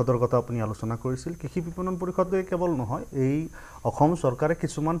পৰিষদৰ কথা আপুনি আলোচনা কৰিছিল কৃষি বিপণন পৰিষদে কেৱল নহয় এই অসম চৰকাৰে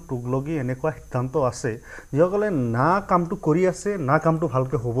কিছুমান টুগলগী এনেকুৱা সিদ্ধান্ত আছে যিসকলে না কামটো কৰি আছে না কামটো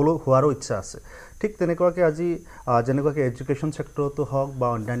ভালকৈ হোৱাৰো ইচ্ছা আছে ঠিক তেনেকুৱাকৈ আজি যেনেকুৱাকৈ এডুকেশ্যন ছেক্টৰতো হওক বা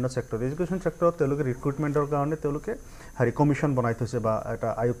অন্যান্য ছেক্টৰ এডুকেশ্যন ছেক্টৰত তেওঁলোকে ৰিক্ৰুটমেণ্টৰ কাৰণে তেওঁলোকে কমিশ্যন বনাই থৈছে বা এটা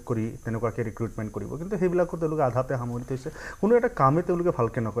আয়োগ কৰি তেনেকুৱাকৈ ৰিক্ৰুটমেণ্ট কৰিব কিন্তু সেইবিলাকো তেওঁলোকে আধাতে সামৰি থৈছে কোনো এটা কামেই তেওঁলোকে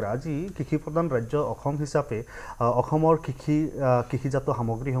ভালকৈ নকৰে আজি কৃষি প্ৰধান ৰাজ্য অসম হিচাপে অসমৰ কৃষিজাত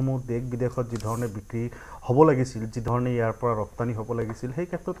সামগ্ৰীসমূহ দেশ বিদেশত যি ধৰণে বিক্ৰী হ'ব লাগিছিল যি ধৰণে ইয়াৰ পৰা ৰপ্তানি হ'ব লাগিছিল সেই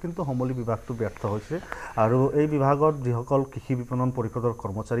ক্ষেত্ৰত কিন্তু সমলি বিভাগটো ব্যৰ্থ হৈছে আৰু এই বিভাগত যিসকল কৃষি বিপণন পৰিষদৰ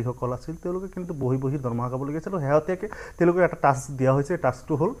কৰ্মচাৰীসকল আছিল তেওঁলোকে কিন্তু বহু বহি দৰমহা খাবলগীয়া আছিল আৰু শেহতীয়াকৈ তেওঁলোকৰ এটা টাস্ক দিয়া হৈছে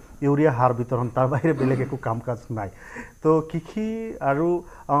টাস্কটো হ'ল ইউৰিয়া সাৰ বিতৰণ তাৰ বাহিৰে বেলেগ একো কাম কাজ নাই তো কৃষি আৰু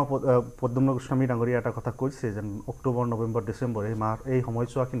আমাৰ পদ্মন গোস্বামী ডাঙৰীয়া এটা কথা কৈছে যে অক্টোবৰ নৱেম্বৰ ডিচেম্বৰ এই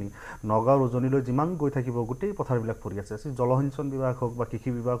সময়ছোৱাখিনি নগাঁৱৰ উজনিলৈ যিমান গৈ থাকিব গোটেই পথাৰবিলাক পৰি আছে জলসিঞ্চন বিভাগ হওক বা কৃষি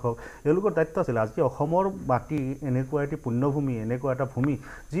বিভাগ হওক এওঁলোকৰ দায়িত্ব আছিল আজি অসমৰ মাটি এনেকুৱা এটি পুণ্যভূমি এনেকুৱা এটা ভূমি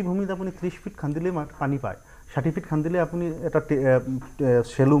যি ভূমিত আপুনি 30 ফিট খান্দিলেই পানী পায় 60 ফিট খান্দিলে আপুনি এটা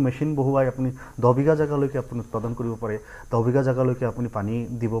চেলু মেচিন বহুৱাই আপুনি 10 বিঘা জেগালৈকে আপুনি উৎপাদন কৰিব পাৰে 10 বিঘা জেগালৈকে আপুনি পানী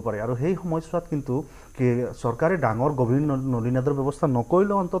দিব পাৰে আৰু সেই সময়ছোৱাত কিন্তু চৰকাৰে ডাঙৰ গভীৰ নলীনাদৰ ব্যৱস্থা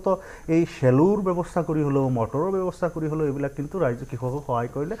নকৰিলেও অন্তত এই চেলুৰ ব্যৱস্থা কৰি হ'লেও মটৰৰ ব্যৱস্থা কৰি হ'লেও এইবিলাক কিন্তু ৰাজ্য কৃষকক সহায়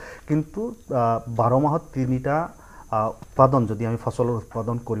কৰিলে কিন্তু 12 মাহত 3টা উৎপাদন যদি আমি ফচলৰ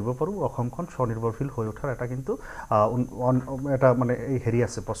উৎপাদন কৰিব পাৰোঁ অসমখন স্বনিৰ্ভৰশীল হৈ উঠাৰ এটা কিন্তু এটা মানে এই হেৰি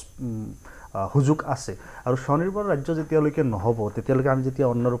আছে সুযোগ আছে আৰু স্বনিৰ্ভৰ ৰাজ্য যেতিয়ালৈকে নহ'ব তেতিয়ালৈকে আমি যেতিয়া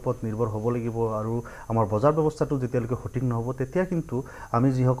অন্যৰ ওপৰত নিৰ্ভৰ হ'ব লাগিব আৰু আমাৰ বজাৰ ব্যৱস্থাটো যেতিয়ালৈকে সঠিক নহ'ব তেতিয়া কিন্তু আমি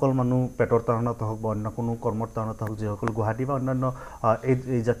যিসকল মানুহ পেটৰ তাৰণত হওক বা অন্য কোনো কৰ্মৰ তাৰণত হওক যিসকল গুৱাহাটী বা অন্যান্য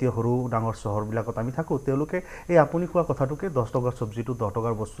এই জাতীয় সৰু ডাঙৰ চহৰবিলাকত আমি থাকোঁ তেওঁলোকে এই আপুনি কোৱা কথাটোকে 10 টকাৰ চব্জিটো 10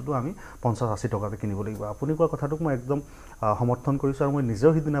 টকাৰ বস্তুটো আমি 50-80 টকাতে কিনিব লাগিব আপুনি কোৱা কথাটোক মই একদম সমৰ্থন কৰিছোঁ আৰু মই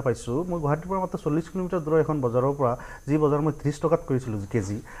নিজেও সিদিনা পাইছোঁ মই গুৱাহাটীৰ পৰা মাত্ৰ 40 কিলোমিটাৰ দূৰৰ এখন বজাৰৰ পৰা যি বজাৰ মই 30 টকাত কৰিছিলোঁ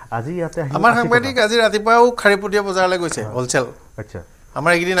কেজি আজি ইয়াতে আমাৰ সাংবাদিক আজি ৰাতিপুৱাও খাৰিপুটীয়া বজাৰলৈ গৈছে হোলচেল আচ্ছা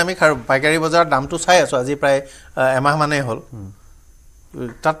আমাৰ এইকেইদিন আমি পাইকাৰী বজাৰৰ দামটো চাই আছোঁ আজি প্ৰায় এমাহ মানেই হ'ল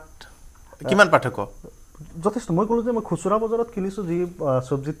তাত কিমান পাৰ্থক্য যথেষ্ট মই ক'লোঁ যে মই খুচুৰা বজাৰত কিনিছোঁ যি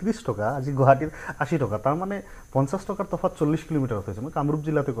চব্জি 30 টকা আজি গুৱাহাটীত 80 টকা তাৰ মানে 50 টকাৰ তফাত 40 কিলোমিটাৰত হৈছে মই কামৰূপ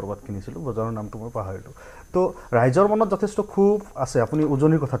জিলাতে ক'ৰবাত কিনিছিলোঁ বজাৰৰ নামটো মই পাহৰিলোঁ তো ৰাইজৰ মনত যথেষ্ট খুব আছে আপুনি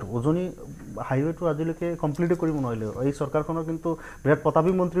উজনিৰ কথাটো উজনি হাইৱেটো আজিলৈকে কমপ্লিটে কৰিব নোৱাৰিলে এই চৰকাৰখনৰ কিন্তু বিৰাট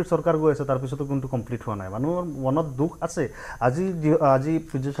প্ৰতাপী মন্ত্ৰীৰ চৰকাৰ গৈ আছে তাৰপিছতো কিন্তু কমপ্লিট হোৱা নাই মানুহৰ মনত দুখ আছে আজি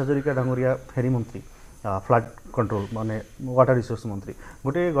পীযুষ হাজৰিকা ডাঙৰীয়া হেৰি মন্ত্ৰী ফ্লাড কণ্ট্ৰল মানে ৱাটাৰ ৰিচোৰ্চ মন্ত্ৰী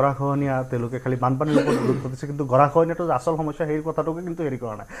গোটেই গৰাখহনীয়া তেওঁলোকে খালি বানপানীৰ ওপৰত গুৰুত্ব দিছে কিন্তু গৰাখহনীয়াটো আচল সমস্যা সেই কথাটোকে কিন্তু হেৰি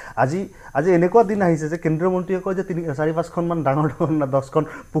কৰা নাই আজি এনেকুৱা দিন আহিছে যে কেন্দ্ৰীয় মন্ত্ৰীয়ে কয় যে 4-5খনমান ডাঙৰ 10খন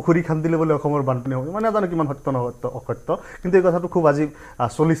পুখুৰী খান্দিলে বোলে অসমৰ বানপানী হ'ব মানে নাজানো কিমান সত্য নহত্য অসত্য কিন্তু এই কথাটো খুব আজি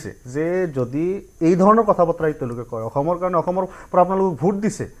চলিছে যে যদি এই ধৰণৰ কথা বতৰাই তেওঁলোকে কয় অসমৰ কাৰণে অসমৰ পৰা আপোনালোকক ভোট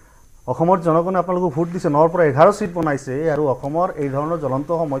দিছে অসমৰ জনগণে আপোনালোকক ভোট দিছে 9ৰ পৰা 11 সিট বনাইছে আৰু অসমৰ এই ধৰণৰ জ্বলন্ত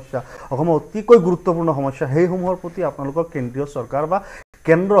সমস্যা অসমৰ অতিকৈ গুৰুত্বপূৰ্ণ সমস্যা সেইসমূহৰ প্ৰতি আপোনালোকৰ কেন্দ্ৰীয় চৰকাৰ বা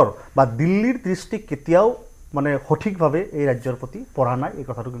কেন্দ্ৰৰ বা দিল্লীৰ দৃষ্টি কেতিয়াও মানে সঠিকভাৱে এই ৰাজ্যৰ প্ৰতি পৰা নাই এই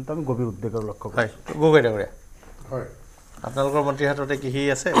কথাটো কিন্তু আমি গভীৰ উদ্বেগৰ লক্ষ্য কৰিছোঁ হয় আপোনালোকৰ মন্ত্ৰীৰ হাততে কৃষি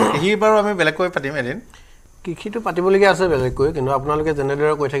আছে কৃষি বাৰু আমি বেলেগকৈ পাতিম এদিন কৃষিটো পাতিবলগীয়া আছে বেলেগকৈ কিন্তু আপোনালোকে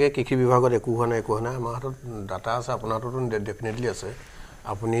যেনেদৰে কৈ থাকে কৃষি বিভাগত একো হোৱা নাই আমাৰ হাতত ডাটা আছে আপোনাৰ হাততো ডেফিনেটলি আছে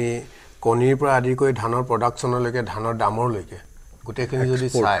আপুনি কণীৰ পৰা আদি কৰি ধানৰ প্ৰডাকশ্যনলৈকে ধানৰ দামৰলৈকে গোটেইখিনি যদি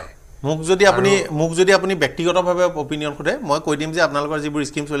চায় মোক যদি আপুনি ব্যক্তিগতভাৱে অপিনিয়ন সোধে মই কৈ দিম যে আপোনালোকৰ যিবোৰ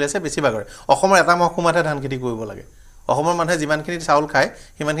স্কিম চলি আছে বেছিভাগৰে অসমৰ এটা মহকুমাতহে ধান খেতি কৰিব লাগে অসমৰ মানুহে যিমানখিনি চাউল খায়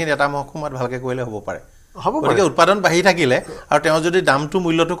সিমানখিনি এটা মহকুমাত ভালকৈ কৰিলে হ'ব পাৰে গতিকে উৎপাদন বাঢ়ি থাকিলে আৰু তেওঁ যদি দামটো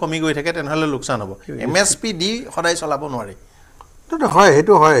মূল্যটো কমি গৈ থাকে তেনেহ'লে লোকচান হ'ব MSP দি সদায় চলাব নোৱাৰি হয়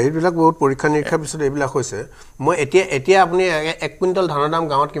সেইটো হয় এইবিলাক বহুত পৰীক্ষা নিৰীক্ষাৰ পিছত এইবিলাক হৈছে মই এতিয়া আপুনি 1 কুইণ্টল ধানৰ দাম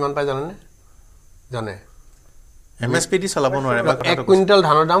গাঁৱত কিমান পায় জানে MSP দি চলাব নোৱাৰে 1 কুইণ্টল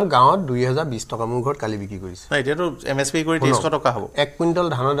ধানৰ দাম গাঁৱত 2020 টকা মোৰ ঘৰত কালি বিক্ৰী কৰিছে এতিয়াতো MSP কৰি 300 টকা হ'ব 1 কুইণ্টল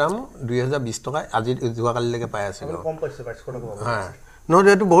ধানৰ দাম 2020 টকা আজি যোৱাকালিলৈকে পাই আছে কম পাইছে 22 টকা হা নহয়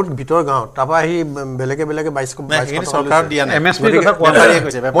এইটো বহুত ভিতৰ গাঁও তাৰপৰা আহি বেলেগে 22 চৰকাৰ দিয়া নাই MSP কথা কোৱা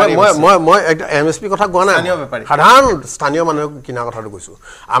মই MSP কথা কোৱা নাই সাধাৰণ স্থানীয় মানুহক কিনা কথাটো কৈছোঁ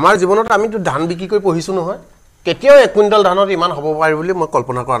আমাৰ জীৱনত আমিতো ধান বিক্ৰী কৰি পঢ়িছোঁ নহয় কেতিয়াও 1 কুইণ্টল ধানত ইমান হ'ব পাৰে বুলি মই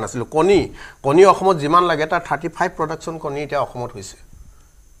কল্পনা কৰা নাছিলোঁ কণী অসমত যিমান লাগে তাৰ 35 প্ৰডাকশ্যন কণী এতিয়া অসমত হৈছে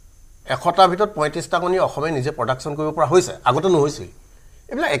 100টাৰ ভিতৰত 35টা কণী অসমে নিজে প্ৰডাকশ্যন কৰিব পৰা হৈছে আগতে নহৈছিল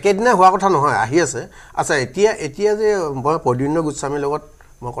এইবিলাক একেদিনাই হোৱা কথা নহয় আহি আছে আচ্ছা এতিয়া যে মই পদ্মন গোস্বামীৰ লগত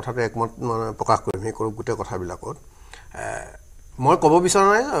মই কথাটো একমত প্ৰকাশ কৰিম সেই কৰোঁ গোটেই কথাবিলাকত মই ক'ব বিচৰা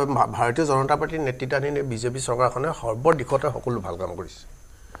নাই ভাৰতীয় জনতা পাৰ্টীৰ নেতৃত্বাধীন BJP চৰকাৰখনে সৰ্বদিশতে সকলো ভাল কাম কৰিছে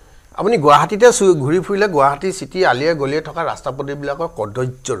আপুনি গুৱাহাটীতে ঘূৰি ফুৰিলে গুৱাহাটী চিটি আলিয়ে গলিয়ে থকা ৰাস্তা পদূলিবিলাকৰ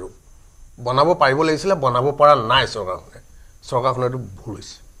কদৰ্য ৰূপ বনাব পাৰিব লাগিছিলে বনাব পৰা নাই চৰকাৰখনে এইটো ভুল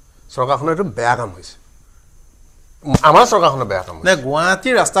হৈছে চৰকাৰখনে এইটো বেয়া কাম হৈছে আমাৰ চৰকাৰখনে বেয়া কাম নাই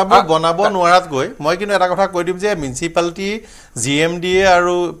গুৱাহাটীৰ ৰাস্তাবোৰ বনাব নোৱাৰাত গৈ মই কিন্তু এটা কথা কৈ দিম যে মিউনিচিপালিটি GMDA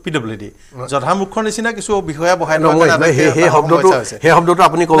আৰু PWD জধামুখৰ নিচিনা কিছু বিষয়া বহাই সেই শব্দটো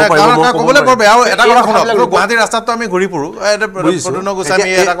আপুনি ক'ব পাৰিব ক'বলৈ বৰ বেয়া এটা কথা শুনক গুৱাহাটীৰ ৰাস্তাটো আমি ঘূৰি ফুৰো পদ্মন গোস্বামী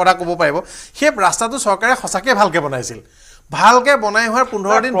এটা কথা ক'ব পাৰিব সেই ৰাস্তাটো চৰকাৰে সঁচাকৈ ভালকৈ বনাইছিল ভালকে বনাই হোৱাৰ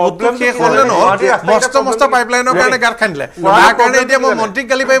 15 দিন ভোটটো শেষ হ'লে মস্ত মস্ত পাইপলাইনৰ কাৰণে গাঁত খান্দিলে তাৰ কাৰণে এতিয়া মই মন্ত্ৰীক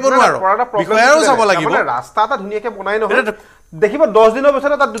গালি পাৰিব নোৱাৰো বিষয়াৰো চাব লাগিব ৰাস্তা এটা ধুনীয়াকে বনাই নহয় দেখিব 10 দিনৰ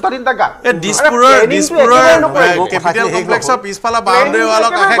পিছত তাত দুটা তিনটা গাঁত দিছপুৰৰ কেপিটেল কমপ্লেক্সৰ পিছফালে বাউণ্ডাৰী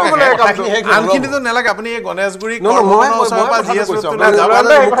ৱালৰ কাষে আনখিনিতো নালাগে আপুনি এই গণেশগুৰি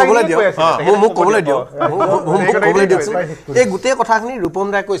মোক ক'বলৈ দিয়ক এই গোটেই কথাখিনি ৰূপম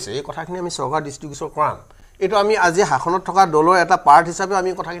দাই কৈছে এই কথাখিনি আমি চৰকাৰ দৃষ্টিগোচৰ কৰাম এইটো আমি আজি শাসনত থকা দলৰ এটা পাৰ্ট হিচাপে আমি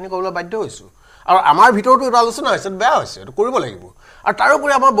কথাখিনি ক'বলৈ বাধ্য হৈছোঁ আৰু আমাৰ ভিতৰতো এটা আলোচনা হৈছে বেয়া হৈছে এইটো কৰিব লাগিব আৰু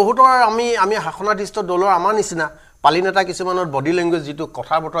তাৰোপৰি আমাৰ বহুতৰ আমি শাসনাধিষ্ঠ দলৰ আমাৰ নিচিনা পালি নেতা কিছুমানৰ বডি লেংগুৱেজ যিটো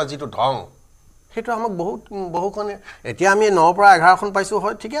কথা বতৰা যিটো ঢং সেইটো আমাক বহুখনে এতিয়া আমি 9 পৰা 11খন পাইছোঁ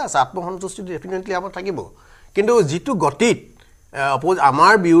হয় ঠিকে আছে আত্মসন্তুষ্টি ডেফিনেটলি আমাৰ থাকিব কিন্তু যিটো গতিত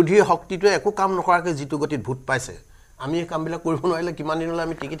আমাৰ বিৰোধী শক্তিটোৱে একো কাম নকৰাকৈ যিটো গতিত ভোট পাইছে আমি এই কামবিলাক কৰিব নোৱাৰিলে কিমান দিনলৈ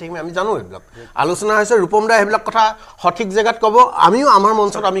আমি টিকি থাকিম আমি জানো এইবিলাক আলোচনা হৈছে ৰূপম দাই এইবিলাক কথা সঠিক জেগাত ক'ব আমিও আমাৰ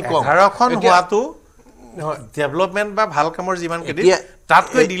মঞ্চত আমি কম 11খন হোৱাটো ডেভেলপমেণ্ট বা ভাল কামৰ যিমান কেডি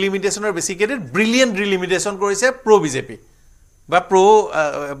তাতকৈ ডিলিমিটেশ্যনৰ বেছি কেডি ব্ৰিলিয়েণ্ট ডিলিমিটেশ্যন কৰিছে প্ৰ বিজেপি বা প্ৰ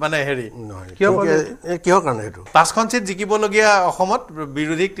মানে হেৰি কিহৰ কাৰণে এইটো 5খন চিট জিকিবলগীয়া অসমত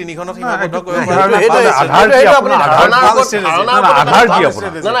বিৰোধীক 3খনত সীমাবদ্ধ কৰিব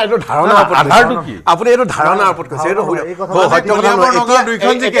আপুনি এইটো ধাৰণাৰ ওপৰত কৈছে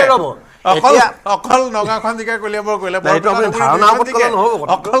অকল নগাঁওখন জিকাই কলিয়াবৰ কৰিলে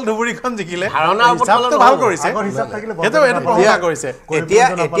অকল ধুবুৰীখন জিকিলে ভাল কৰিছে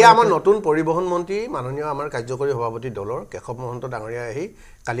এতিয়া আমাৰ নতুন পৰিবহণ মন্ত্ৰী মাননীয় আমাৰ কাৰ্যকৰী সভাপতি দলৰ কেশৱ মহন্ত ডাঙৰীয়াই আহি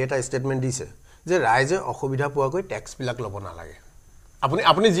কালি এটা ষ্টেটমেণ্ট দিছে যে ৰাইজে অসুবিধা পোৱাকৈ টেক্সবিলাক ল'ব নালাগে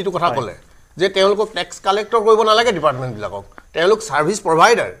আপুনি যিটো কথা ক'লে যে তেওঁলোকক টেক্স কালেক্টৰ কৰিব নালাগে ডিপাৰ্টমেণ্টবিলাকক তেওঁলোক ছাৰ্ভিচ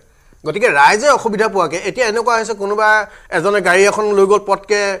প্ৰভাইডাৰ গতিকে ৰাইজে অসুবিধা পোৱাকৈ এতিয়া এনেকুৱা হৈছে কোনোবা এজনে গাড়ী এখন লৈ গ'ল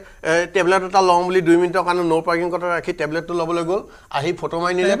পটকৈ টেবলেট এটা লওঁ বুলি 2 মিনিটৰ কাৰণে ন' পাৰ্কিং কথা ৰাখি টেবলেটটো ল'বলৈ গ'ল আহি ফটো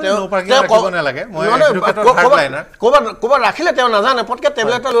মাৰি নিলে ক'ৰবাত ৰাখিলে তেওঁ নাজানে পটকৈ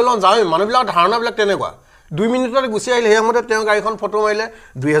টেবলেট এটা লৈ লওঁ যাওঁ মানুহবিলাকৰ ধাৰণাবিলাক তেনেকুৱা 2 মিনিটতে গুচি আহিলে সেইমতে তেওঁ গাড়ীখন ফটো মাৰিলে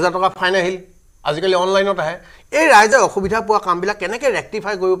 2000 টকা ফাইন আহিল আজিকালি অনলাইনত আহে এই ৰাইজে অসুবিধা পোৱা কামবিলাক কেনেকৈ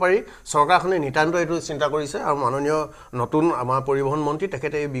ৰেক্টিফাই কৰিব পাৰি চৰকাৰখনে নিতান্ত এইটো চিন্তা কৰিছে আৰু মাননীয় নতুন আমাৰ পৰিবহণ মন্ত্ৰী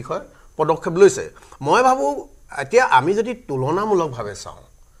তেখেতে এই বিষয়ে পদক্ষেপ লৈছে মই ভাবোঁ এতিয়া আমি যদি তুলনামূলকভাৱে চাওঁ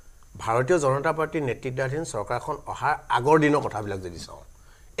ভাৰতীয় জনতা পাৰ্টীৰ নেতৃত্বাধীন চৰকাৰখন অহাৰ আগৰ দিনৰ কথাবিলাক যদি চাওঁ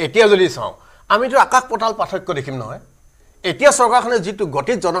এতিয়া যদি চাওঁ আমিতো আকাশ পতাল পাৰ্থক্য দেখিম নহয় এতিয়া চৰকাৰখনে যিটো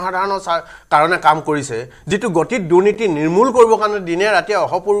গতিত জনসাধাৰণৰ কাৰণে কাম কৰিছে যিটো গতিত দুৰ্নীতি নিৰ্মূল কৰিবৰ কাৰণে দিনে ৰাতিয়ে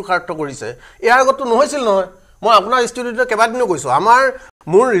অহপুৰুষাৰ্থ কৰিছে ইয়াৰ আগতো নহৈছিল নহয় মই আপোনাৰ ষ্টুডিঅ'তে কেইবাদিনো কৈছোঁ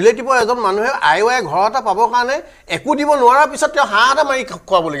মোৰ ৰিলেটিভৰ এজন মানুহে আই ঘৰ এটা পাবৰ কাৰণে একো দিব নোৱাৰাৰ পিছত তেওঁ হাঁহ এটা মাৰি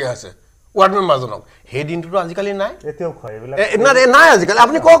খুৱাবলগীয়া হৈছে ৱাৰ্ড মেম্বাৰজনক সেই দিনটোতো আজিকালি নাই নাই আজিকালি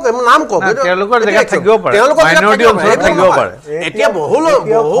আপুনি কওক নাম কওক এতিয়া বহু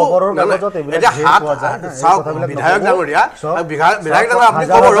বিধায়ক ডাঙৰীয়া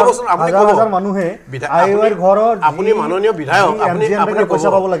আপুনি মাননীয় বিধায়ক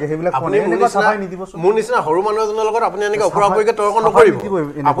মোৰ নিচিনা সৰু মানুহ এজনৰ লগত আপুনি এনেকৈ অপৰাপৰিকৈ তৰ্ক নকৰিব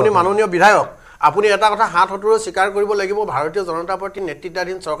আপুনি মাননীয় বিধায়ক আপুনি এটা কথা হাত হতুৰে স্বীকাৰ কৰিব লাগিব ভাৰতীয় জনতা পাৰ্টীৰ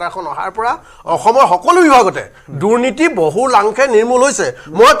নেতৃত্বাধীন চৰকাৰখন অহাৰ পৰা অসমৰ সকলো বিভাগতে দুৰ্নীতি বহু লাংখে নিৰ্মূল হৈছে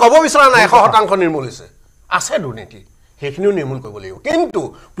মই ক'ব বিচৰা নাই 100% নিৰ্মূল হৈছে আছে দুৰ্নীতি সেইখিনিও নিৰ্মূল কৰিব লাগিব কিন্তু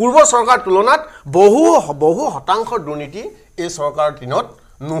পূৰ্ব চৰকাৰ তুলনাত বহু শতাংশ দুৰ্নীতি এই চৰকাৰৰ দিনত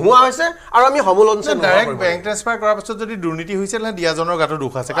নোহোৱা হৈছে আৰু আমি সমুলঞ্চে ডাইৰেক্ট বেংক ট্ৰান্সফাৰ কৰাৰ পিছত যদি দুৰ্নীতি হৈছিল না দিয়াজনৰ গাটো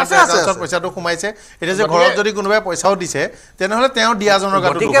দুখ আছে কাৰণ একাউণ্টত পইচাটো সোমাইছে এতিয়া যে ঘৰত যদি কোনোবাই পইচাও দিছে তেনেহ'লে তেওঁ দিয়াজনৰ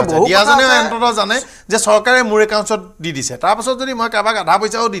গাটো দুখ আছে দিয়াজনে অন্তত জানে যে চৰকাৰে মোৰ একাউণ্টত দি দিছে তাৰপাছত যদি মই কাৰোবাক আধা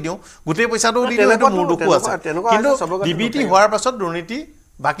পইচাও দি দিওঁ গোটেই পইচাটোও দি দিওঁ সেইটো মোৰ দুখো আছে কিন্তু ডিবিটি হোৱাৰ পাছত দুৰ্নীতি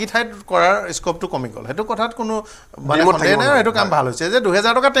বাকি ঠাইত কৰাৰ স্কোপটো কমি গ'ল সেইটো কথাত কোনো মানে সন্দেহ নাই সেইটো কাম ভাল হৈছে যে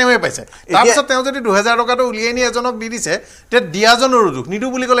 2000 টকা তেওঁৱে পাইছে তাৰপিছত তেওঁ যদি 2000 টকাটো উলিয়াই নি এজনক দি দিছে তে দিয়াজনৰো দুখ নিদু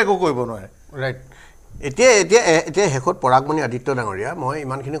বুলি ক'লে একো কৰিব নোৱাৰে ৰাইট এতিয়া শেষত পৰাগমণি আদিত্য ডাঙৰীয়া মই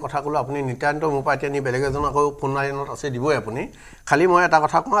ইমানখিনি কথা ক'লোঁ আপুনি নিতান্ত মোৰ পৰা এতিয়া নি বেলেগ এজন আকৌ ফোন লাইনত আছে দিবই আপুনি খালি মই এটা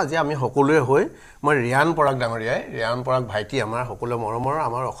কথা কওঁ আজি আমি সকলোৱে হৈ মই ৰিয়ান পৰাগ ভাইটি আমাৰ সকলোৱে মৰমৰ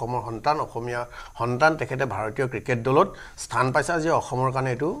আমাৰ অসমৰ অসমীয়া সন্তান তেখেতে ভাৰতীয় ক্ৰিকেট দলত স্থান পাইছে আজি অসমৰ কাৰণে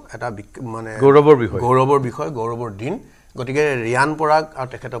এইটো এটা মানে গৌৰৱৰ বিষয় গৌৰৱৰ দিন গতিকে ৰিয়ান পৰাগ আৰু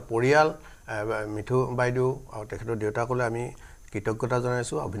তেখেতৰ পৰিয়াল মিঠু বাইদেউ আৰু তেখেতৰ দেউতাকলৈ আমি কৃতজ্ঞতা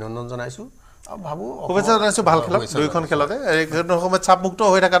জনাইছোঁ অভিনন্দন জনাইছোঁ ভাবো শুভেচ্ছা জনাইছোঁ ভাল খেলক দুইখন খেলতে এইটো সময়ত চাপমুক্ত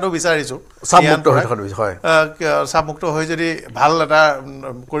হৈ থকাটো বিচাৰিছোঁ চাপমুক্ত হৈ যদি ভাল এটা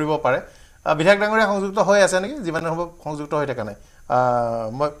কৰিব পাৰে বিধায়ক ডাঙৰীয়া সংযুক্ত হৈ আছে নেকি যিমানে হ'ব সংযুক্ত হৈ থকা নাই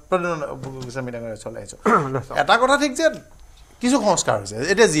মই গোস্বামী ডাঙৰীয়া চলাই আহিছোঁ এটা কথা ঠিক যে কিছু সংস্কাৰ হৈছে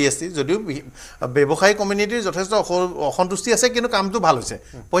এটা জিএসটি যদিও ব্যৱসায়িক কমিউনিটিৰ যথেষ্ট অসন্তুষ্টি আছে কিন্তু কামটো ভাল হৈছে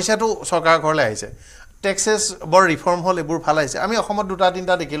পইচাটো চৰকাৰৰ ঘৰলৈ আহিছে টেক্সেছ বৰ ৰিফৰ্ম হ'ল এইবোৰ ভাল আহিছে আমি অসমত দুটা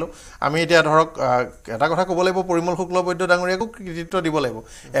তিনিটা দেখিলোঁ আমি এতিয়া ধৰক এটা কথা ক'ব লাগিব পৰিমল শুক্লবৈদ্য ডাঙৰীয়াকো কৃতিত্ব দিব লাগিব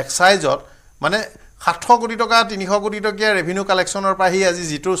এক্সাইজত মানে 700 কোটি টকা 300 কোটি টকীয়া ৰেভিনিউ কালেকশ্যনৰ পৰা আজি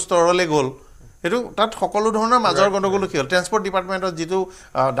যিটো স্তৰলৈ গ'ল এইটো তাত সকলো ধৰণৰ মাজৰ গণ্ডগোল কি হ'ল ট্ৰেন্সপৰ্ট ডিপাৰ্টমেণ্টত যিটো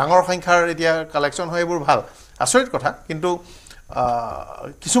ডাঙৰ সংখ্যাৰ এতিয়া কালেকশ্যন হয় এইবোৰ ভাল আচৰিত কথা কিন্তু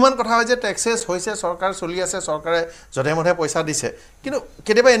কিছুমান কথা হয় যে টেক্সেছ হৈছে চৰকাৰ চলি আছে চৰকাৰে যধে মধে পইচা দিছে কিন্তু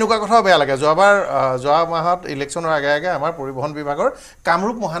কেতিয়াবা এনেকুৱা কথাও বেয়া লাগে যোৱা মাহত ইলেকশ্যনৰ আগে আগে আমাৰ পৰিবহণ বিভাগৰ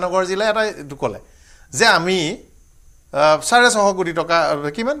কামৰূপ মহানগৰ জিলা এটা ক'লে যে আমি 650 কোটি টকা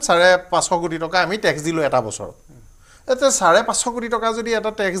কিমান 550 কোটি টকা আমি টেক্স দিলোঁ এটা বছৰত এতে 550 কোটি টকা যদি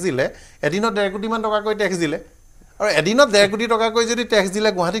এটা টেক্স দিলে এদিনত 1.5 কোটি মান টকাকৈ টেক্স দিলে আৰু এদিনত 1.5 কোটি টকাকৈ যদি টেক্স দিলে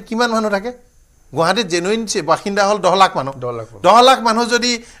গুৱাহাটীত কিমান মানুহ থাকে গুৱাহাটীত জেনুইন বাসিন্দা হ'ল 10 লাখ মানুহ 10 লাখ মানুহ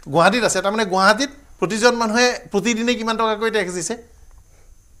যদি গুৱাহাটীত আছে তাৰমানে গুৱাহাটীত প্ৰতিজন মানুহে প্ৰতিদিনে কিমান টকাকৈ টেক্স দিছে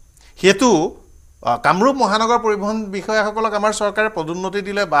হেতু কামৰূপ মহানগৰ পৰিবহণ বিষয়াসকলক আমাৰ চৰকাৰে পদোন্নতি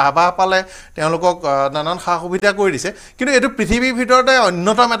দিলে বাহবাহ পালে তেওঁলোকক নানান সা সুবিধা কৰি দিছে কিন্তু এইটো পৃথিৱীৰ ভিতৰতে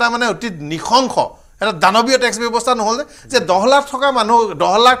অন্যতম এটা মানে অতি নিশংস এটা দানৱীয় টেক্স ব্যৱস্থা নহ'ল যে 10 লাখ টকা মানুহ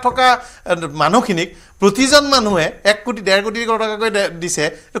 10 লাখ টকা মানুহখিনিক প্ৰতিজন মানুহে 1 কোটি 1.5 কোটি টকাকৈ দিছে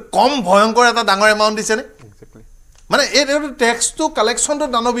কম ভয়ংকৰ এটা ডাঙৰ এমাউণ্ট দিছেনে মানে এই টেক্সটো কালেকশ্যনটো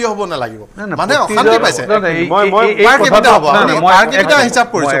দানৱীয় হ'ব নালাগিব মানে অশান্তি পাইছে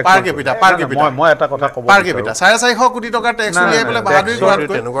মই এটা কথা ক'ব পাৰ কেপিটা 450 কোটি টকা টেক্স উলিয়াই পেলাই বাহাদুৰি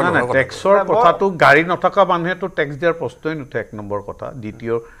কৰাতকৈ টেক্সৰ কথাটো গাড়ী নথকা মানুহেতো টেক্স দিয়াৰ প্ৰশ্নই নুঠে 1 নম্বৰ কথা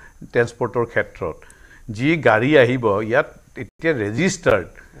দ্বিতীয় ট্ৰেন্সপৰ্টৰ ক্ষেত্ৰত যি গাড়ী আহিব ইয়াত এতিয়া ৰেজিষ্টাৰ্ড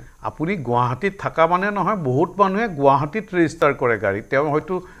আপুনি গুৱাহাটীত থকা মানে নহয় বহুত মানুহে গুৱাহাটীত ৰেজিষ্টাৰ কৰে গাড়ী তেওঁ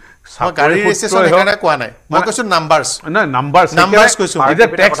হয়তো গাড়ী ৰেজিষ্ট্ৰেচন এখানে কোৱা নাই মই কৈছো নাম্বাৰছ না নাম্বাৰছ কৈছো এটা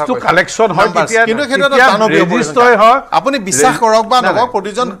টেক্স টু কালেকশ্যন হয় কিন্তু সেইটো দানৱীয় ৰেজিষ্টৰ হয় আপুনি বিশ্বাস কৰক বা নকৰক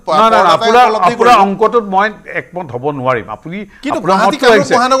প্ৰতিজন আপোনাৰ অংকটোত মই একমত হ'ব নোৱাৰিম আপুনি কিন্তু গুৱাহাটী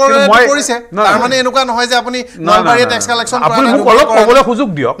মহানগৰে কৰিছে তাৰ মানে এনেকুৱা নহয় যে আপুনি নলবাৰীয়ে টেক্স কালেকশ্যন কৰা আপুনি মোক অলপ ক'বলৈ সুযোগ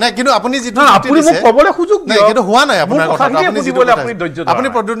দিয়ক নাই কিন্তু আপুনি যিটো আপুনি মোক ক'বলৈ সুযোগ দিয়ক কিন্তু হোৱা নাই আপোনাৰ কথা আপুনি যিবলৈ আপুনি ধৈৰ্য আপুনি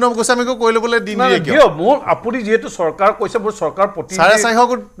প্ৰদ্যুন্ন গোস্বামীকো কৈ ল'বলৈ দিন দিয়ে কিয় মোৰ আপুনি যেহেতু চৰকাৰ কৈছে মোৰ চৰকাৰ প্ৰতি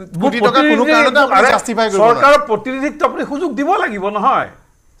 450 কোটি টকা কোনো কাৰণতে আপুনি জাস্টিফাই কৰিব নোৱাৰে চৰকাৰৰ প্ৰতিনিধিত্ব আপুনি সুযোগ দিব লাগিব নহয়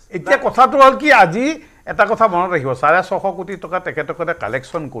এতিয়া কথাটো হ'ল কি আজি এটা কথা মনত ৰাখিব 650 কোটি টকা তেখেতসকলে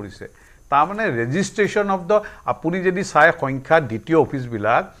কালেকশ্যন কৰিছে তাৰমানে ৰেজিষ্ট্ৰেশ্যন অফ দ্য আপুনি যদি চাই সংখ্যা দ্বিতীয়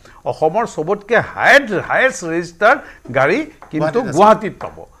অফিচবিলাক অসমৰ চবতকৈ হায়েষ্ট ৰেজিষ্টাৰ্ড গাড়ী কিন্তু গুৱাহাটীত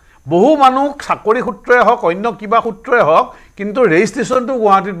পাব বহু মানুহ চাকৰি সূত্ৰই হওক অন্য কিবা সূত্ৰই হওক কিন্তু ৰেজিষ্ট্ৰেশ্যনটো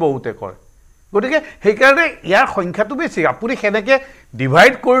গুৱাহাটীত বহুতে কৰে গতিকে সেইকাৰণে ইয়াৰ সংখ্যাটো বেছি আপুনি সেনেকৈ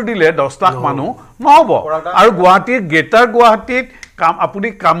ডিভাইড কৰি দিলে 10 লাখ মানুহ নহ'ব আৰু গুৱাহাটীৰ গ্ৰেটাৰ গুৱাহাটীত আপুনি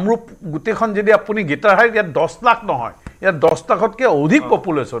কামৰূপ গোটেইখন যদি আপুনি গ্ৰেটাৰ হয় ইয়াত 10 লাখ নহয় ইয়াত 10 লাখতকৈ অধিক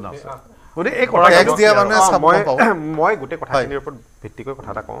পপুলেশ্যন আছে গতিকে এই কথা মই গোটেই কথাখিনিৰ ওপৰত ভিত্তি কৰি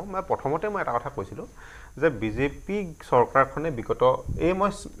কথা এটা কওঁ মই প্ৰথমতে মই এটা কথা কৈছিলোঁ যে বিজেপি চৰকাৰখনে বিগত এই মই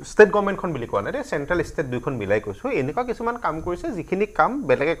ষ্টেট গভৰ্ণমেণ্টখন বুলি কোৱা নাই চেণ্ট্ৰেল ষ্টেট দুইখন মিলাই কৈছোঁ এনেকুৱা কিছুমান কাম কৰিছে যিখিনি কাম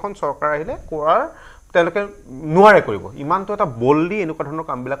বেলেগ এখন চৰকাৰ আহিলে কৰাৰ তেওঁলোকে নোৱাৰে কৰিব ইমানটো এটা বল্ডি এনেকুৱা ধৰণৰ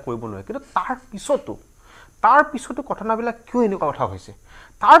কামবিলাক কৰিব নোৱাৰে কিন্তু তাৰ পিছতো ঘটনাবিলাক কিয় এনেকুৱা কথা হৈছে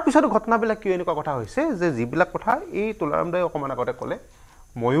এনেকুৱা কথা হৈছে যে যিবিলাক কথা এই তুলাৰাম দাই অকণমান আগতে ক'লে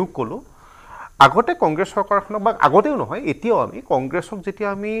ময়ো ক'লোঁ আগতে কংগ্ৰেছ চৰকাৰখনক বা আগতেও নহয় এতিয়াও আমি কংগ্ৰেছক যেতিয়া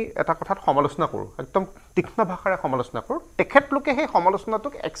আমি এটা কথাত সমালোচনা কৰোঁ একদম তীক্ষ্ণ ভাষাৰে সমালোচনা কৰোঁ তেখেতলোকে সেই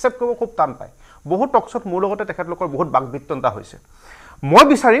সমালোচনাটোক একচেপ্ট কৰিব খুব টান পায় বহুত টকছত মোৰ লগতে তেখেতলোকৰ বহুত বাকবিতণ্ডা হৈছে মই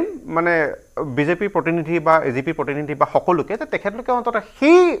বিচাৰিম মানে বিজেপিৰ প্ৰতিনিধি বা এজিপিৰ প্ৰতিনিধি বা সকলোকে যে তেখেতলোকে অন্তত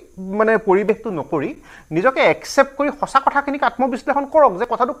সেই মানে পৰিৱেশটো নকৰি নিজকে একচেপ্ট কৰি সঁচা কথাখিনিক আত্মবিশ্লেষণ কৰক যে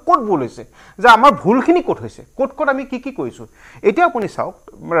কথাটো ক'ত ভুল হৈছে যে আমাৰ ভুলখিনি ক'ত হৈছে ক'ত আমি কি কৰিছোঁ এতিয়া আপুনি চাওক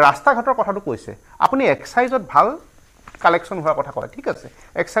ৰাস্তা ঘাটৰ কথাটো কৈছে আপুনি এক্সাইজত ভাল কালেকশ্যন হোৱাৰ কথা কয় ঠিক আছে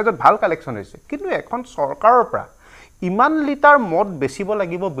এক্সাইজত ভাল কালেকশ্যন হৈছে কিন্তু এখন চৰকাৰৰ পৰা ইমান লিটাৰ মদ বেচিব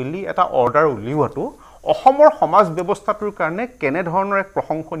লাগিব বুলি এটা অৰ্ডাৰ উলিওৱাটো অসমৰ সমাজ ব্যৱস্থাটোৰ কাৰণে কেনেধৰণৰ এক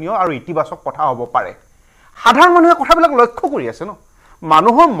প্ৰশংসনীয় আৰু ইতিবাচক কথা হ'ব পাৰে সাধাৰণ মানুহে কথাবিলাক লক্ষ্য কৰি আছে ন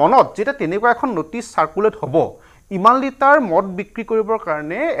মানুহৰ মনত যেতিয়া তেনেকুৱা এখন নটিচ চাৰ্কুলেট হ'ব ইমান লিটাৰ মদ বিক্ৰী কৰিবৰ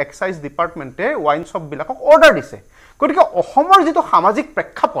কাৰণে এক্সাইজ ডিপাৰ্টমেণ্টে ৱাইন শ্বপবিলাকক অৰ্ডাৰ দিছে গতিকে অসমৰ যিটো সামাজিক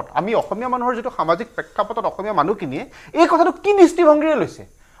প্ৰেক্ষাপট আমি অসমীয়া মানুহৰ যিটো সামাজিক প্ৰেক্ষাপটত অসমীয়া মানুহখিনিয়ে এই কথাটো কি দৃষ্টিভংগীৰে লৈছে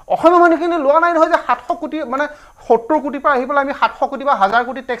অসমীয়া মানুহখিনি লোৱা নাই নহয় যে 700 কোটি মানে 70 কোটিৰ পৰা আহি পেলাই আমি 700 কোটি বা 1000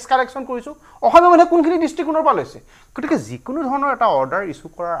 কোটি টেক্স কালেকশ্যন কৰিছোঁ অসমীয়া মানুহে কোনখিনি দৃষ্টিকোণৰ পৰা লৈছে গতিকে যিকোনো ধৰণৰ এটা অৰ্ডাৰ ইছ্যু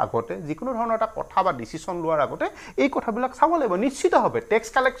কৰাৰ আগতে যিকোনো ধৰণৰ এটা কথা বা ডিচিশ্যন লোৱাৰ আগতে এই কথাবিলাক চাব লাগিব নিশ্চিতভাৱে টেক্স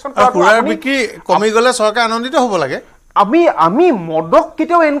কালেকশ্যন কমি গ'লে চৰকাৰ আনন্দিত হ'ব লাগে আমি মদক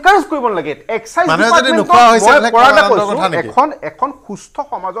কেতিয়াও এনকাৰেজ কৰিব নালাগে এক্সাইজ এখন সুস্থ